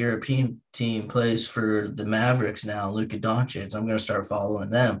player from my European team plays for the Mavericks now, Luka Doncic. I'm going to start following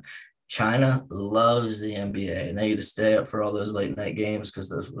them. China loves the NBA, and they need to stay up for all those late night games because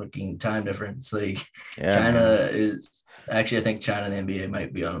the fucking time difference. Like Yeah, China man. is actually, I think China and the NBA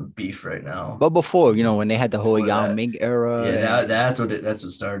might be on beef right now. But before, when they had the whole Before Yao that, Ming era, yeah, that and that's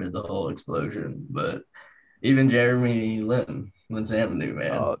what started the whole explosion. But even Jeremy Lin Sanity,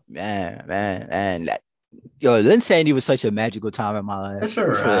 man, oh man, Lynn Sandy was such a magical time in my life, that's a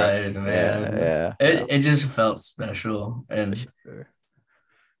for sure. ride, Yeah, man. yeah, yeah, It just felt special, for and sure.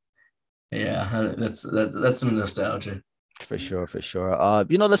 yeah, that's some nostalgia. For sure, for sure.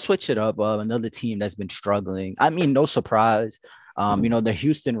 Let's switch it up. Another team that's been struggling. I mean, no surprise. The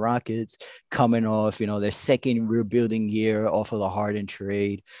Houston Rockets coming off, their second rebuilding year off of the Harden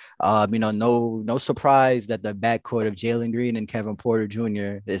trade. No surprise that the backcourt of Jalen Green and Kevin Porter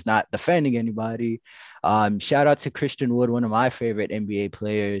Jr. is not defending anybody. Shout out to Christian Wood, one of my favorite NBA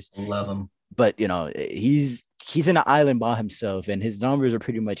players. Love them. But he's in an island by himself, and his numbers are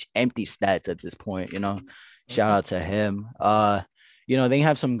pretty much empty stats at this point. Shout out to him. They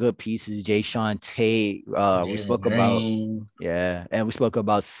have some good pieces. Jay Sean Tate. We Jalen spoke about, Green. yeah, and we spoke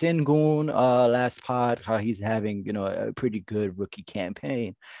about Sengun last pod, how he's having, a pretty good rookie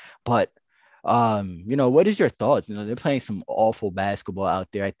campaign. But what is your thoughts? They're playing some awful basketball out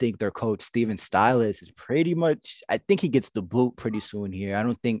there. I think their coach Steven Stylus is pretty much, I think he gets the boot pretty soon here. I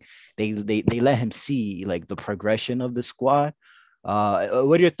don't think they let him see like the progression of the squad.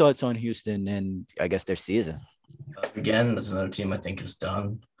 What are your thoughts on Houston and I guess their season? Again, that's another team I think is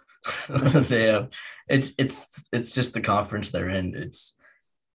done. They have it's just the conference they're in.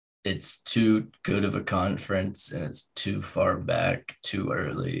 It's too good of a conference and it's too far back, too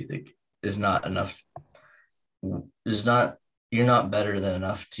early. Like there's not enough. There's not. You're not better than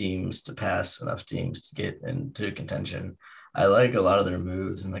enough teams to pass enough teams to get into contention. I like a lot of their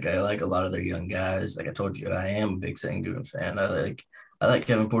moves and like I like a lot of their young guys. Like I told you, I am a big Sengun fan. I like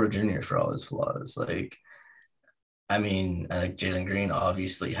Kevin Porter Jr. for all his flaws. Like I mean, I like Jalen Green.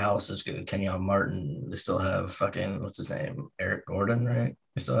 Obviously, House is good. Kenyon Martin. They still have fucking what's his name, Eric Gordon, right?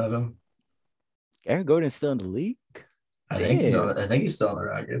 They still have him. Aaron Gordon's still in the league. I think he's still on the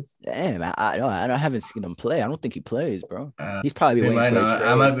Rockets. Damn. I haven't seen him play. I don't think he plays, bro. He's probably He waiting might for a not.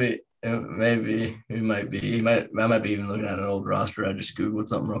 I might trade. be. Maybe he might be. I might be even looking at an old roster. I just googled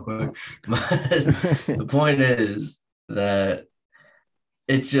something real quick. But the point is that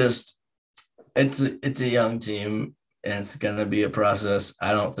it's just it's a young team and it's gonna be a process.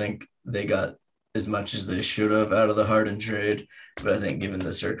 I don't think they got as much as they should have out of the Harden trade, but I think given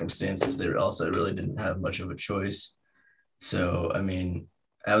the circumstances, they also really didn't have much of a choice. So I mean,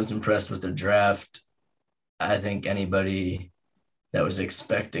 I was impressed with the draft. I think anybody that was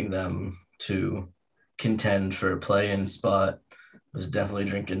expecting them to contend for a play-in spot was definitely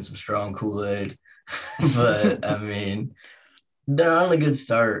drinking some strong Kool-Aid. But I mean, they're on a good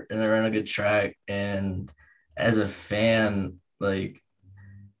start and they're on a good track. And as a fan, like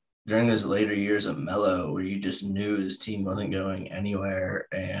during those later years of Melo, where you just knew his team wasn't going anywhere,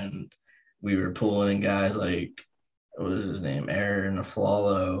 and we were pulling in guys like what was his name, Aaron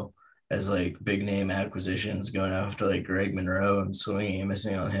Aflalo, as like big name acquisitions, going after like Greg Monroe and swinging and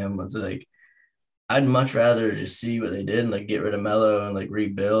missing on him. It's like I'd much rather just see what they did and like get rid of Melo and like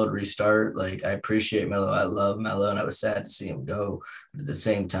rebuild, restart. Like I appreciate Melo. I love Melo, and I was sad to see him go. But at the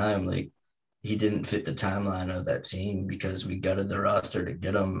same time, like he didn't fit the timeline of that team because we gutted the roster to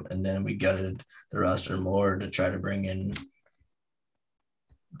get him, and then we gutted the roster more to try to bring in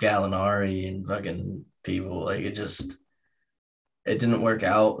Gallinari and fucking people. Like it didn't work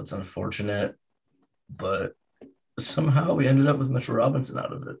out. It's unfortunate, but somehow we ended up with Mitchell Robinson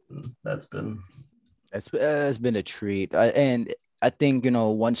out of it. And that's been It's been a treat. And I think,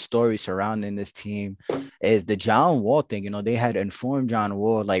 one story surrounding this team is the John Wall thing. They had informed John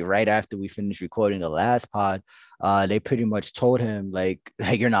Wall like right after we finished recording the last pod. They pretty much told him like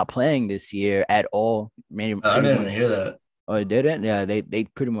you're not playing this year at all. I Pretty didn't much. hear that. Oh, it didn't? Yeah, they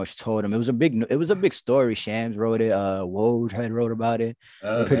pretty much told him. It was a big story. Shams wrote it. Woj had wrote about it. They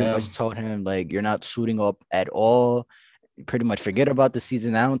Oh pretty much damn. told him like you're not suiting up at all. Pretty much forget about the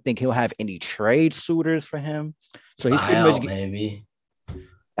season. I don't think he'll have any trade suitors for him. So he's pretty much Buyout maybe.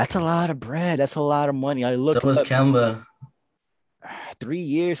 that's a lot of bread. That's a lot of money. I So looked was up Kemba. 3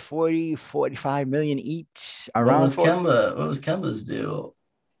 years, 40, 45 million each, What around was 40. Kemba? What was Kemba's deal?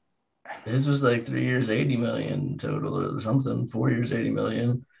 His was like 3 years, 80 million total or something. 4 years, 80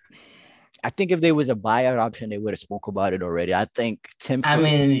 million. I think if there was a buyout option, they would have spoke about it already. I think Tim I put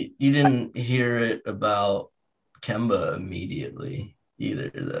mean, you didn't hear it about Kemba immediately either,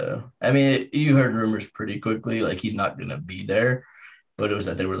 though. I mean, you heard rumors pretty quickly, like he's not gonna be there, but it was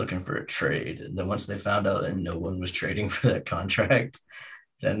that they were looking for a trade. And then once they found out that no one was trading for that contract,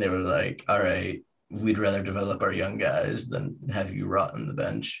 then they were like, all right, we'd rather develop our young guys than have you rot on the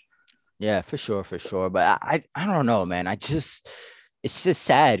bench. Yeah, for sure, for sure. But I don't know, man. It's just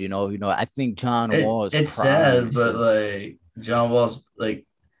sad, I think John Wall's It's prime sad, is but just like John Wall's like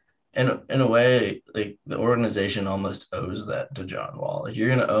in a way, like the organization almost owes that to John Wall. Like you're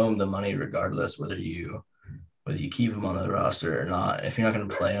gonna owe him the money regardless whether you keep him on the roster or not. If you're not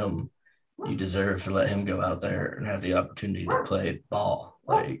gonna play him, you deserve to let him go out there and have the opportunity to play ball.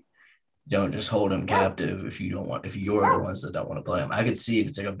 Like don't just hold him captive if you're the ones that don't want to play him. I could see if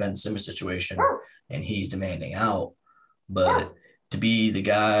it's like a Ben Simmons situation and he's demanding out, but to be the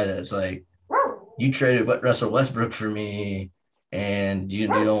guy that's like, you traded Russell Westbrook for me and you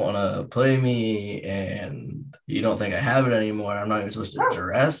don't want to play me and you don't think I have it anymore. I'm not even supposed to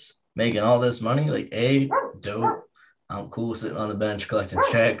dress making all this money. Like, dope. I'm cool sitting on the bench collecting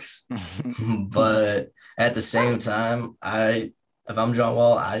checks. But at the same time, if I'm John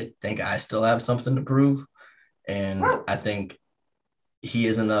Wall, I think I still have something to prove. And I think he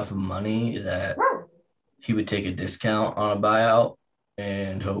has enough money that he would take a discount on a buyout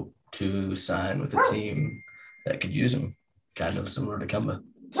and hope to sign with a team that could use him, kind of similar to Kemba.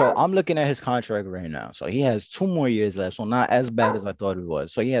 so I'm looking at his contract right now. So he has 2 more years left. So not as bad as I thought it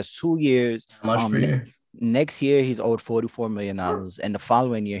was. So he has 2 years. How much per year? Next year he's owed $44 million, and the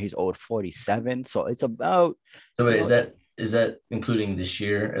following year he's owed 47. So it's about, So you wait, know, is that including this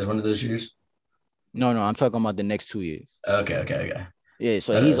year as one of those years? no, I'm talking about the next 2 years. Okay. Yeah,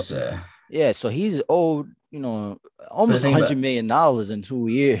 so That he's was, owed, but the almost thing $100 about, million in 2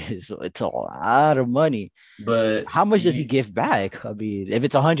 years. So it's a lot of money. but How much does he you, give back? I mean, if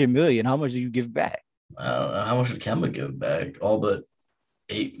it's 100 million, how much do you give back? I don't know how much would Kemba give back. All but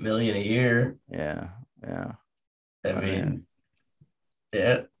 8 million a year. Yeah, yeah. I I mean, mean,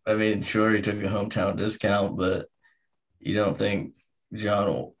 yeah. I mean, sure, he took a hometown discount, but you don't think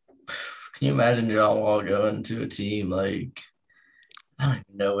John? Can you imagine John Wall going to a team like I don't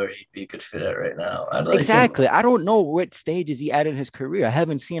even know where he'd be a good fit at right now. I'd like him. Exactly. I don't know what stage is he at in his career. I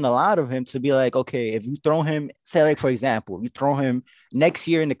haven't seen a lot of him to be like, okay, if you throw him, say like for example, you throw him next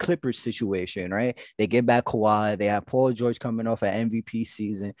year in the Clippers situation, right? They get back Kawhi, they have Paul George coming off an MVP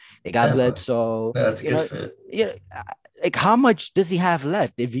season, they got Definitely. Bledsoe, Yeah, that's a you good know, fit. yeah. Like how much does he have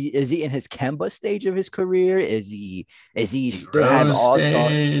left? If he is he in his Kemba stage of his career? Is he The still have Rose all-star?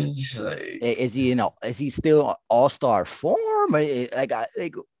 stage, like Is he is he still all-star form? I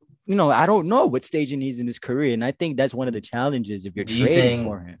don't know what stage he's in his career. And I think that's one of the challenges if you're do you trading think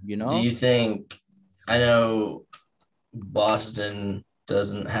for him, do you think I know Boston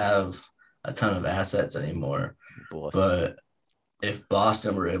doesn't have a ton of assets anymore, Boston. but if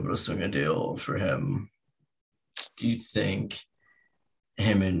Boston were able to swing a deal for him, do you think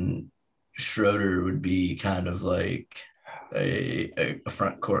him and Schroeder would be kind of like a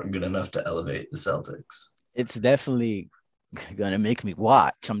front court good enough to elevate the Celtics? It's definitely gonna make me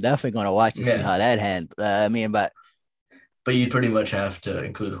watch. I'm definitely gonna watch to see Yeah, how that hand. I mean, but you pretty much have to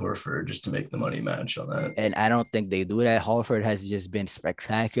include Horford just to make the money match on that. and I don't think they do that. Horford has just been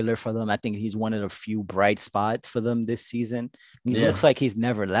spectacular for them. I think he's one of the few bright spots for them this season. He Yeah. looks like he's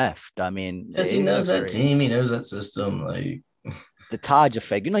never left. I mean, Yes, he it knows looks that great. team. He knows that system. Like, The Taj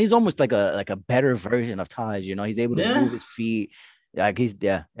effect. He's almost like a better version of Taj. He's able to yeah, move his feet. Like he's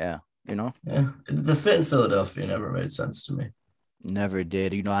yeah, yeah. yeah. The fit in Philadelphia never made sense to me. Never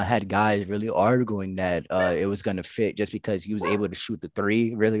did. I had guys really arguing that it was gonna fit just because he was able to shoot the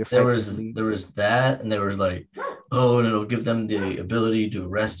three really There was effectively. there was that, and there was like, oh, and it'll give them the ability to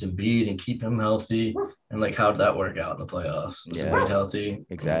rest Embiid and keep him healthy. And like, how did that work out in the playoffs? Was Yeah, Embiid healthy?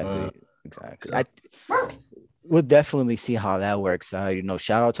 exactly. Exactly. I So we'll definitely see how that works out.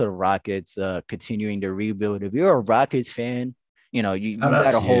 Shout out to the Rockets continuing to rebuild. If you're a Rockets fan, shout you out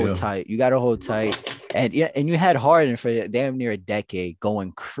gotta to hold you. tight. You gotta hold tight. And yeah, and you had Harden for damn near a decade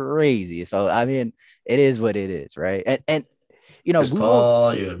going crazy. So I mean, it is what it is, right? And Chris we won't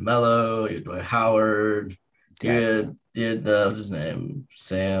Paul, you had Melo, you had Dwight Howard, exactly. you had what's his name?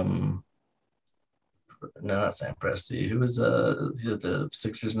 Sam. No, not Sam Presti. Who was is he at the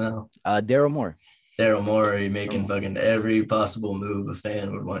Sixers now? Daryl Moore. Daryl Morey Daryl making Moore. fucking every possible move a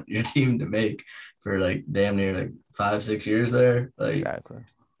fan would want your team to make for like damn near like 5, 6 years there. Like Exactly.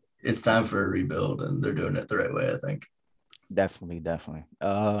 it's time for a rebuild, and they're doing it the right way, I think. Definitely, definitely.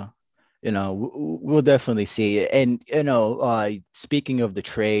 We'll definitely see it. And speaking of the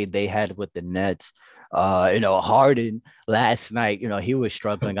trade they had with the Nets, Harden last night, he was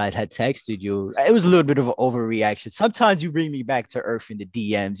struggling. I had texted you. It was a little bit of an overreaction. Sometimes you bring me back to earth in the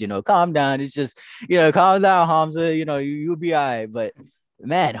DMs. Calm down. It's just, calm down, Hamza. You'll be all right. But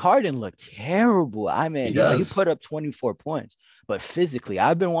man, Harden looked terrible. I He mean, he does. put up 24 points, but physically,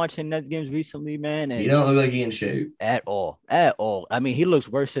 I've been watching Nets games recently, man, He and don't look like he in shape. at all. I mean, he looks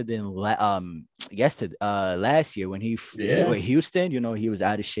worse than yesterday, last year when he Yeah. with Houston. He was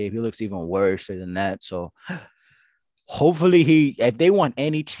out of shape. He looks even worse than that. So hopefully, if they want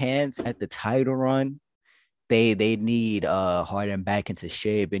any chance at the title run, they need Harden back into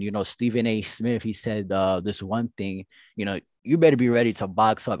shape. And Stephen A. Smith, he said this one thing. You better be ready to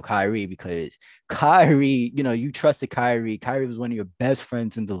box up Kyrie because Kyrie, you trusted Kyrie. Kyrie was one of your best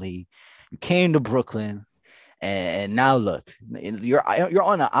friends in the league. You came to Brooklyn. And now look, you're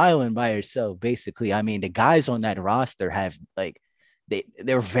on an island by yourself, basically. I mean, the guys on that roster have like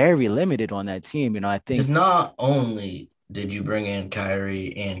they're very limited on that team. I Because think not only did you bring in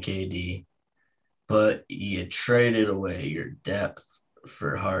Kyrie and KD, but you traded away your depth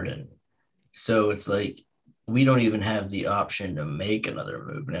for Harden. So it's like we don't even have the option to make another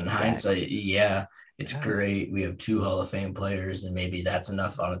move. And in exactly. hindsight, yeah, it's Yeah. great. We have two Hall of Fame players, and maybe that's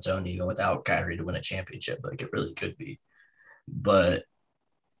enough on its own, even without Kyrie to win a championship. Like it really could be. But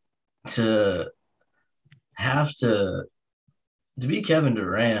to have to be Kevin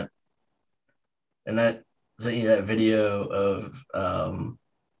Durant and that sent you that video of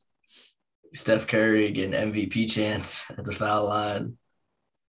Steph Curry getting MVP chance at the foul line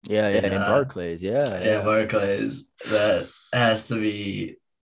Yeah, yeah, and in Barclays. Yeah, and yeah. Barclays. That has to be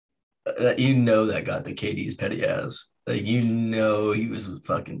that that got to KD's petty ass. Like he was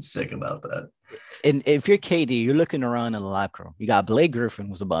fucking sick about that. And if you're KD, you're looking around in the locker room. You got Blake Griffin,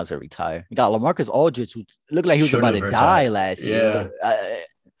 who's about to retire. You got LaMarcus Aldridge, who looked like he was Should about have to die retired. last year. Yeah.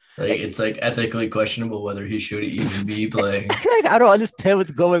 Like it's like ethically questionable whether he should even be playing. I don't understand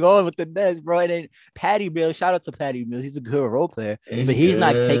what's going on with the Nets, bro. And then Patty Mills, shout out to Patty Mills. He's a good role player, He's but he's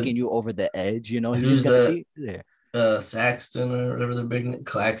not taking good. you over the edge. He's just Who's gonna that? be there. Saxton or whatever the big name,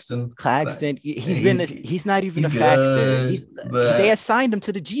 Claxton. Claxton, He's he's not even he's a factor. good, They but assigned him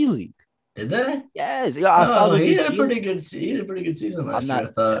to the G League. Did they? Yes, yeah, I Oh, followed this G. he did a pretty good season I'm last year, not.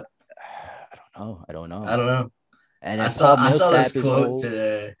 I thought. I don't know. I don't I know. don't know. And then Paul I saw this Millsap is quote old.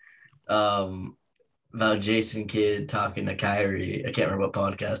 today um, about Jason Kidd talking to Kyrie. I can't remember what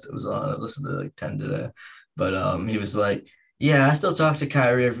podcast it was on. I listened to like 10 today. But he was like, yeah, I still talk to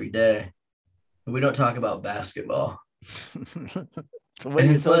Kyrie every day, but we don't talk about basketball. So what are And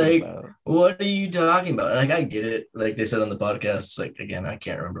you it's talking like, about? what are you talking about? And like, I get it. Like they said on the podcast, it's like, again, I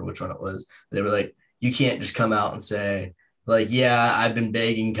can't remember which one it was. They were like, you can't just come out and say, like, yeah, I've been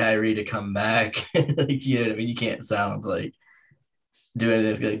begging Kyrie to come back. Like, you know what I mean? You can't sound like do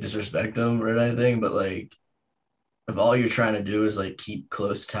anything to like disrespect him or anything, but like, if all you're trying to do is like keep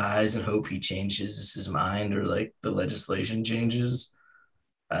close ties and hope he changes his mind or like the legislation changes,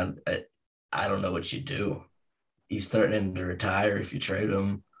 I, I, I don't know what you do. He's threatening to retire if you trade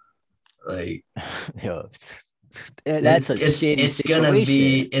him. Like, Yo, that's a shitty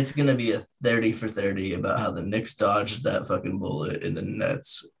situation. it's gonna be a 30 for 30 about how the Knicks dodged that fucking bullet and the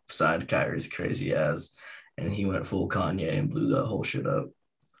Nets signed Kyrie's crazy ass and he went full Kanye and blew that whole shit up.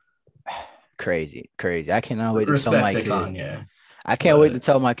 Crazy, crazy. I cannot wait to tell Respect my to kids. Kanye, I can't wait to but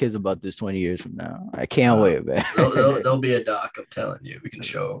tell my kids about this 20 years from now. I can't wait, man. there'll be a doc. I'm telling you, we can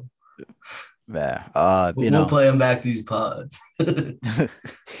show them. Man, We'll play them back these pods. let's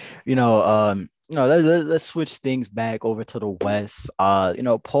switch things back over to the West.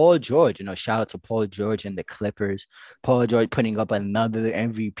 Paul George, shout out to Paul George and the Clippers. Paul George putting up another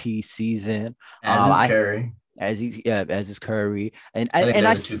MVP season. As is I Curry. as is Curry. And I think and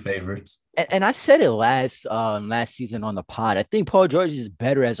they're I the two favorites. and I said it last season on the pod. I think Paul George is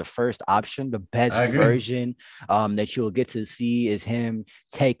better as a first option. The best I agree. version that you'll get to see is him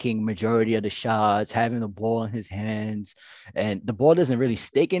taking majority of the shots, having the ball in his hands, and the ball doesn't really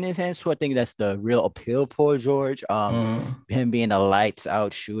stick in his hands. So I think that's the real appeal of Paul George. Mm-hmm. Him being a lights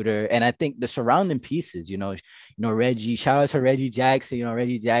out shooter, and I think the surrounding pieces. Reggie. Shout out to Reggie Jackson.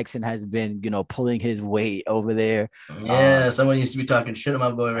 Reggie Jackson has been pulling his weight over there. Yeah, someone used to be talking shit on my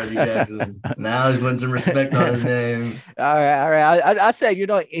boy Reggie Jackson. Now he's putting some respect on his name. All right. I said,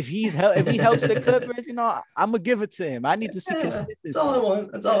 if he helps the Clippers, I'm gonna give it to him. I need to see consistency. That's all I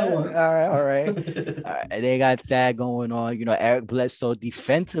want. That's all I want. All right. They got that going on. Eric Bledsoe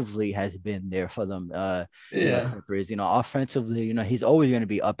defensively has been there for them. Yeah, Clippers. Offensively, he's always gonna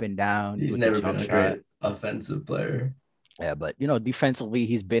be up and down he's with the never been jump a shot. great offensive player. Yeah, but defensively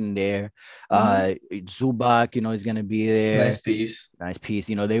he's been there. Mm-hmm. Zubac, he's gonna be there. Nice piece. Nice piece.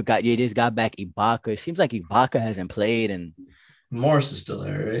 They just got back Ibaka. It seems like Ibaka hasn't played, and Morris is still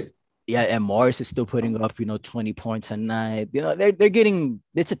there, right? yeah, and Morris is still putting up 20 points a night. They're getting,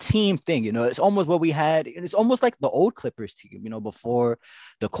 it's a team thing. It's almost what we had. It's almost like the old Clippers team. Before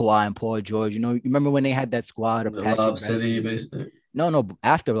the Kawhi and Paul George. You remember when they had that squad of The Patrick Lob City, Beverley? basically. No,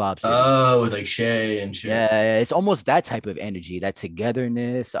 after Lob City. Oh, with like Shea and shit. Yeah, it's almost that type of energy, that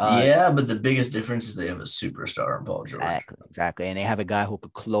togetherness. Yeah, but the biggest difference is they have a superstar in Paul George. Exactly. And they have a guy who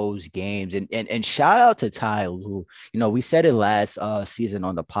could close games. And shout out to Ty Lue. We said it last season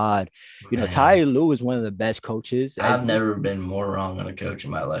on the pod. Ty Lue is one of the best coaches. I've never been more wrong on a coach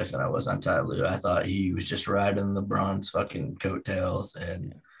in my life than I was on Ty Lue. I thought he was just riding LeBron's fucking coattails,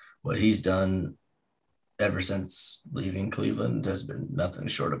 and what he's done ever since leaving Cleveland has been nothing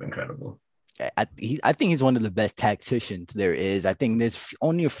short of incredible. I think he's one of the best tacticians there is. I think there's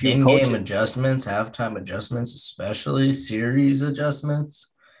only a few in-game adjustments, halftime adjustments, especially series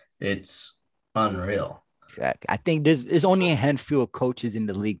adjustments. It's unreal. Exactly. I think there's only a handful of coaches in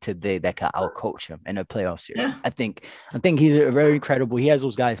the league today that can outcoach him in a playoff series. Yeah. I think he's very incredible. He has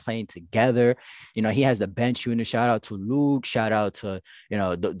those guys playing together. He has the bench unit. Shout out to Luke. Shout out to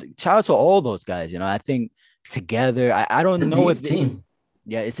shout out to all those guys. I think together. I don't know if team.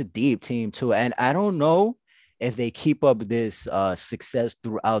 Yeah, it's a deep team too, and I don't know if they keep up this success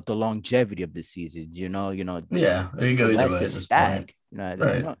throughout the longevity of the season. Yeah, there you go either way at this point.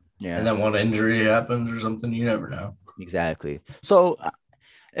 Right. Yeah, and then one injury happens or something, you never know. Exactly. So,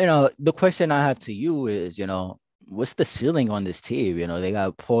 the question I have to you is, what's the ceiling on this team? They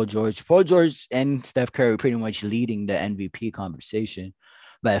got Paul George and Steph Curry pretty much leading the MVP conversation.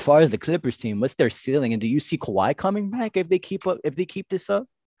 But as far as the Clippers team, what's their ceiling? And do you see Kawhi coming back if they keep this up?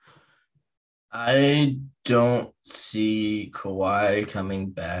 I don't see Kawhi coming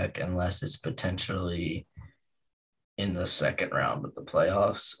back unless it's potentially in the second round of the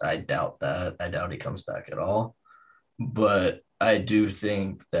playoffs. I doubt that. I doubt he comes back at all. But I do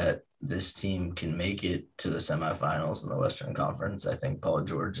think that this team can make it to the semifinals in the Western Conference. I think Paul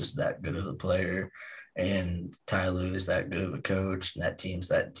George is that good of a player. And Ty Lue is that good of a coach, and that team's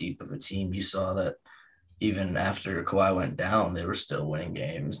that deep of a team. You saw that, even after Kawhi went down, they were still winning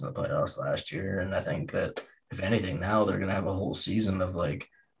games in the playoffs last year. And I think that if anything, now they're gonna have a whole season of like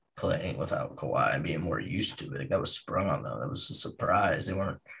playing without Kawhi and being more used to it. Like, that was sprung on them. That was a surprise. They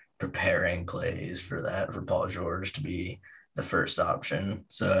weren't preparing plays for that for Paul George to be the first option.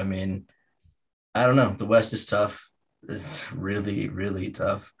 So I mean, I don't know. The West is tough. It's really, really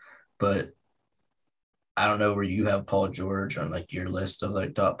tough. But I don't know where you have Paul George on like your list of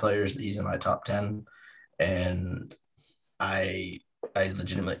like top players. He's in my top 10. And I I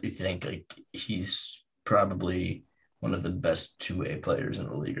legitimately think like he's probably one of the best two-way players in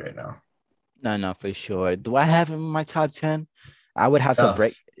the league right now. No, no, for sure. Do I have him in my top 10? I would It's have to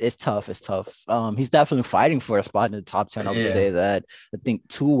break. tough. It's tough. It's tough. He's definitely fighting for a spot in the top 10. I would Yeah. say that. I think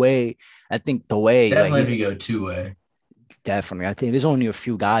two-way, I think the way, like Definitely if he's you go two-way. definitely, I think there's only a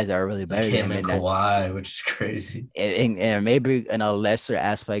few guys that are really It's like better than him him and in that. Kawhi, which is crazy. And maybe in a lesser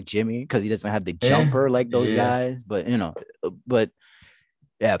aspect, Jimmy, because he doesn't have the Yeah. jumper like those Yeah. guys. But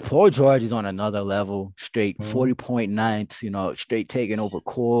yeah, Paul George is on another level, straight Mhm. 40 point nights, straight taking over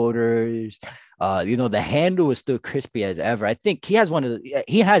quarters. The handle is still crispy as ever. I think he has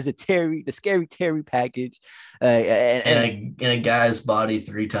the scary Terry package. And And a guy's body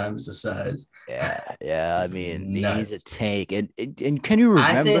three times the size. yeah. I It's mean, he's a nuts. tank. And can you I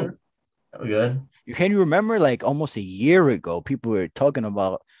remember? think we good. Can you remember like almost a year ago, people were talking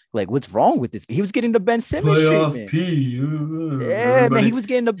about like what's wrong with this? He was getting the Ben Simmons Playoff treatment. P. Yeah, man, Everybody he was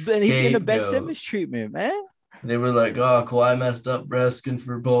getting the Ben scapegoat. Simmons treatment, man. They were like, oh, Kawhi messed up asking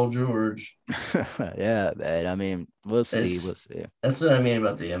for Paul George. Yeah, man. I mean, we'll see. We'll It's see. that's what I mean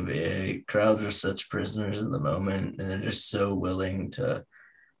about the NBA. Crowds are such prisoners in the moment, and they're just so willing to.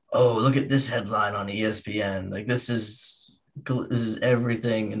 Oh, look at this headline on ESPN. Like, this is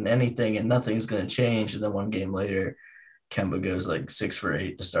everything and anything, and nothing's gonna change. And then one game later, Kemba goes like 6 for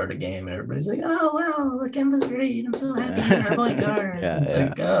 8 to start a game, and everybody's like, "Oh wow, Kemba's great! I'm so happy he's our point guard." And it's Yeah,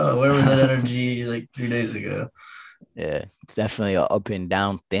 like, "Oh, where was that energy like 3 days ago?" yeah. It's definitely a up and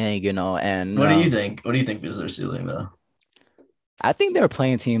down thing, and What do you think? What do you think is their ceiling though? I think they're a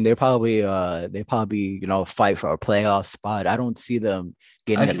playing team. They probably fight for a playoff spot. I don't see them I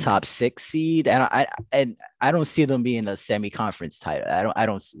getting a could, top six seed, and I don't see them being a semi conference title. I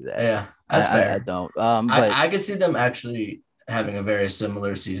don't see that. yeah, that's I fair. don't. But I could see them actually having a very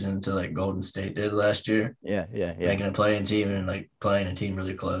similar season to like Golden State did last year, yeah, yeah, yeah. making a playing team and like playing a team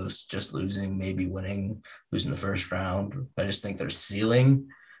really close, just losing, maybe winning, losing the first round. I just think their ceiling,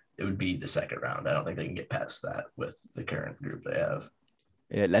 it would be the second round. I don't think they can get past that with the current group they have.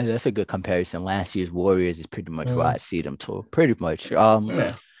 Yeah, that's a good comparison. Last year's Warriors is pretty much where I Mm, see them too. Pretty much.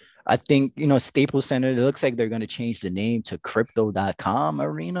 yeah, I think Staples Center. It looks like they're going to change the name to Crypto.com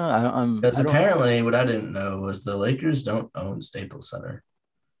Arena. because I don't. apparently what I didn't know was the Lakers don't own Staples Center.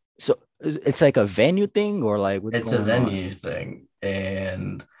 So it's like a venue thing, or like what's It's a going on? venue thing,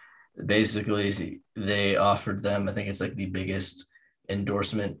 and basically they offered them. I think it's like the biggest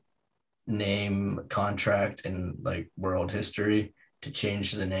endorsement name contract in like world history to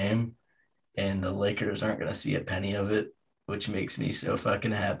change the name, and the Lakers aren't going to see a penny of it, which makes me so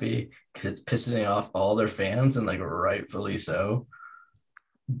fucking happy because it's pissing off all their fans and like rightfully so.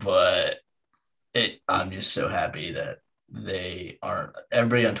 But I'm just so happy that they aren't.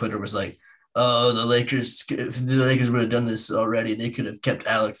 Everybody on Twitter was like, "Oh, the Lakers! If the Lakers would have done this already, they could have kept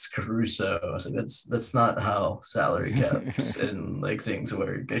Alex Caruso." I was like, "That's not how salary caps and like things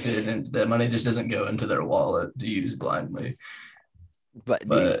work. And that money just doesn't go into their wallet to use blindly." But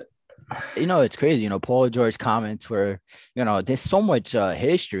But it's crazy. Paul George comments were, there's so much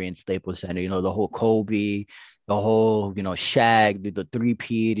history in Staples Center. The whole Kobe, the whole, Shaq, the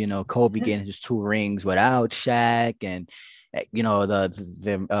three-peat, Kobe getting his two rings without Shaq, and the all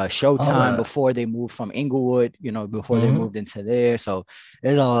Showtime that. before they moved from Inglewood, before they Mm-hmm. moved into there. So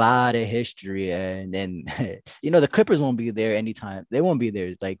there's a lot of history, and then the Clippers won't be there anytime. They won't be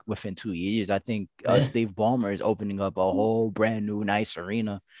there like within 2 years. I think Yeah. Steve Ballmer is opening up a whole brand new nice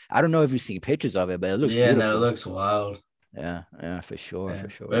arena. I don't know if you've seen pictures of it, but it looks Yeah, no, it beautiful. looks wild. Yeah, yeah, for sure, Yeah.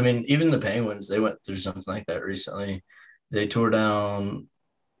 for But I sure. mean, even the Penguins, they went through something like that recently. They tore down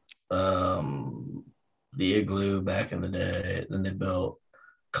um, the Igloo back in the day. Then they built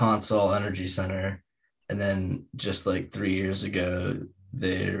Consol Energy Center. And then just like 3 years ago,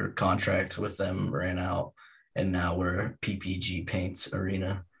 their contract with them ran out. And now we're PPG Paints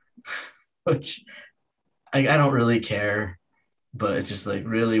Arena, which I don't really care. But it's just like,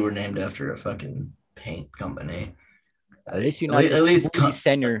 really, we're named after a fucking paint company. At least you're At not least, the at least smoothie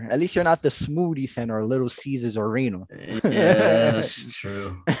center. At least you're not the smoothie center or Little Caesars Arena. yeah, that's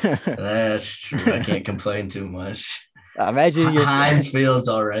true. That's true. I can't complain too much. Imagine your Heinz Field's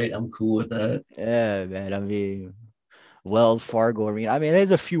all right. I'm cool with that. yeah, man. I mean, Wells Fargo Arena. I mean,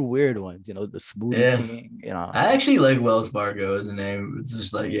 there's a few weird ones, the Smoothie Yeah. King, you know. I actually like Wells Fargo as a name. It's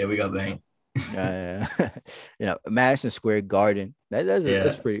just like, yeah, we got bank. Yeah, Madison Square Garden. That's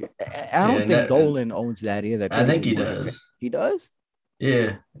Yeah. pretty. I Yeah. don't think Dolan owns that either. I I think it's think just he more of a. does. He does.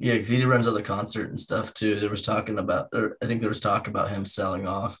 Yeah. Yeah. Because he runs other concert and stuff too. There was talking about, or I think there was talk about him selling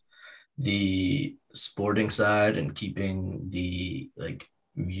off the sporting side and keeping the like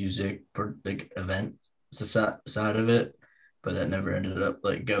music like event side of it, but that never ended up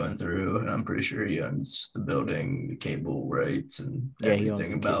like going through. And I'm pretty sure he owns the building, the cable rights, and Yeah, he owns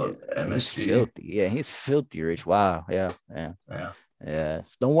everything the kid. Yeah, about he's MSG. filthy. Yeah, he's filthy rich. Wow. Yeah, yeah, Yeah, yeah.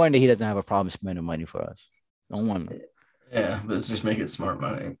 No wonder he doesn't have a problem spending money for us. No wonder. yeah, but it's just make it smart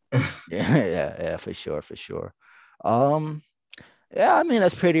money. Yeah, yeah, for sure, for sure. Um, yeah, I mean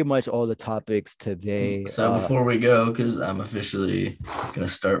that's pretty much all the topics today. So before we go, because I'm officially gonna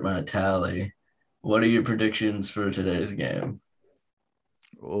start my tally, what are your predictions for today's game?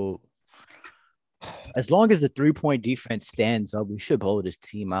 Oh, as long as the 3-point defense stands up, we should blow this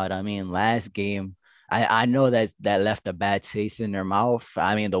team out. I mean, last game, I know that left a bad taste in their mouth.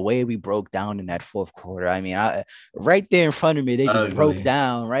 I mean, the way we broke down in that fourth quarter. I mean, right there in front of me, they just broke Ugly.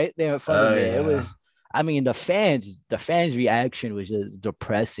 down right there in front of Oh me. It yeah. was. I mean, the fans' reaction was just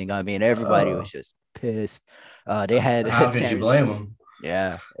depressing. I mean, everybody was Oh, just pissed. They had how could you Terrence. blame them?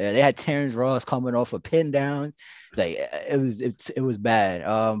 Yeah, they had Terrence Ross coming off a pin down. Like it was bad.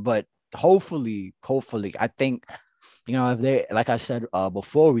 But hopefully, I think if they, like I said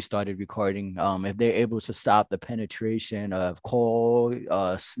before we started recording, if they're able to stop the penetration of Cole,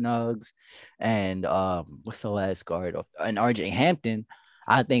 Snugs, and what's the last guard and RJ Hampton.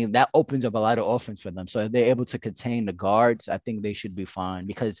 I think that opens up a lot of offense for them. So if they're able to contain the guards, I think they should be fine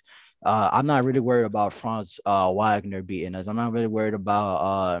because I'm not really worried about Franz Wagner beating us. I'm not really worried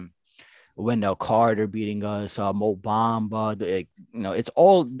about Wendell Carter beating us, Mo Bamba. It's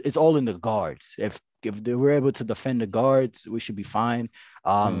all in the guards. If they were able to defend the guards, we should be fine.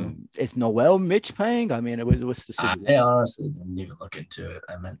 Hmm. Is Noel Mitch playing? I mean, what's the I situation? honestly didn't even look into it.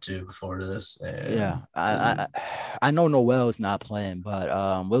 I meant to before this, Yeah, and I didn't. I know Noel's not playing, but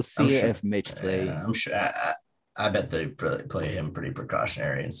we'll I'm see sure. if Mitch Yeah, I'm plays. sure. I bet they play him pretty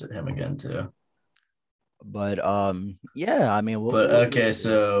precautionary and sit him again too. But yeah, I mean, But we'll okay, see.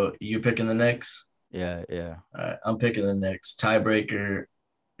 so you picking the Knicks? Yeah, yeah. All right, I'm picking the Knicks. Tiebreaker,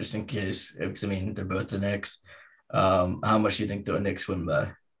 just in case, because I mean they're both the Knicks. How much do you think the Knicks win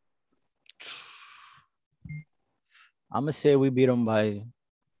by? I'm gonna say we beat them by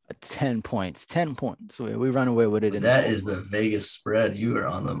 10 points. 10 points. We run away with it in the That is the over. Vegas spread. You are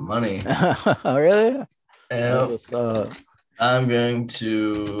on the money. Really? That's Yep. what's up. I'm going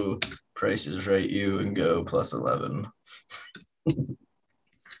to prices right you and go plus 11.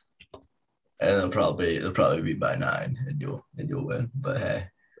 And it'll probably be by 9 and you'll win. But hey,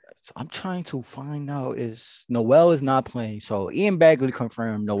 So I'm trying to find out is Noel is not playing. So Ian Bagley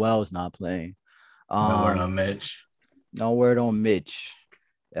confirmed Noel is not playing. no word on Um, Mitch. no word on Mitch.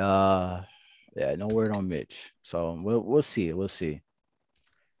 Uh, yeah, no word on Mitch. So we'll see. We'll see.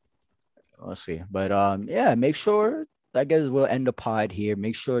 We'll see. But yeah, make sure. I guess we'll end the pod here.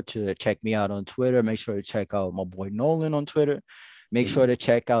 Make sure to check me out on Twitter. Make sure to check out my boy Nolan on Twitter. Make sure to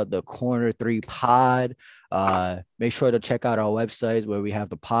check out the Corner Three Pod. Make sure to check out our websites where we have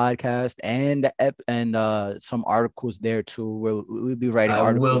the podcast and the and some articles there too. We'll be writing I will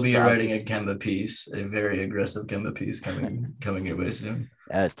articles be throughout writing the a season Kemba piece, a very aggressive Kemba piece coming your way soon.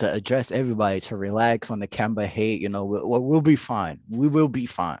 as to address everybody to relax on the Kemba hate. We'll be fine. We will be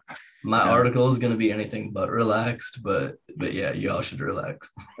fine. My You know. article is going to be anything but relaxed, but yeah, y'all should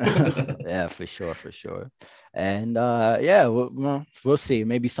relax. Yeah, for sure, for sure. And yeah, we'll see.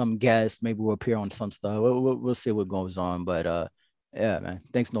 Maybe some guests, maybe we'll appear on some stuff. We'll see what goes on. But yeah, man.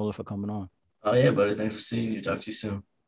 Thanks, Nola, for coming on. Oh yeah, buddy. Thanks for seeing you. Talk to you soon.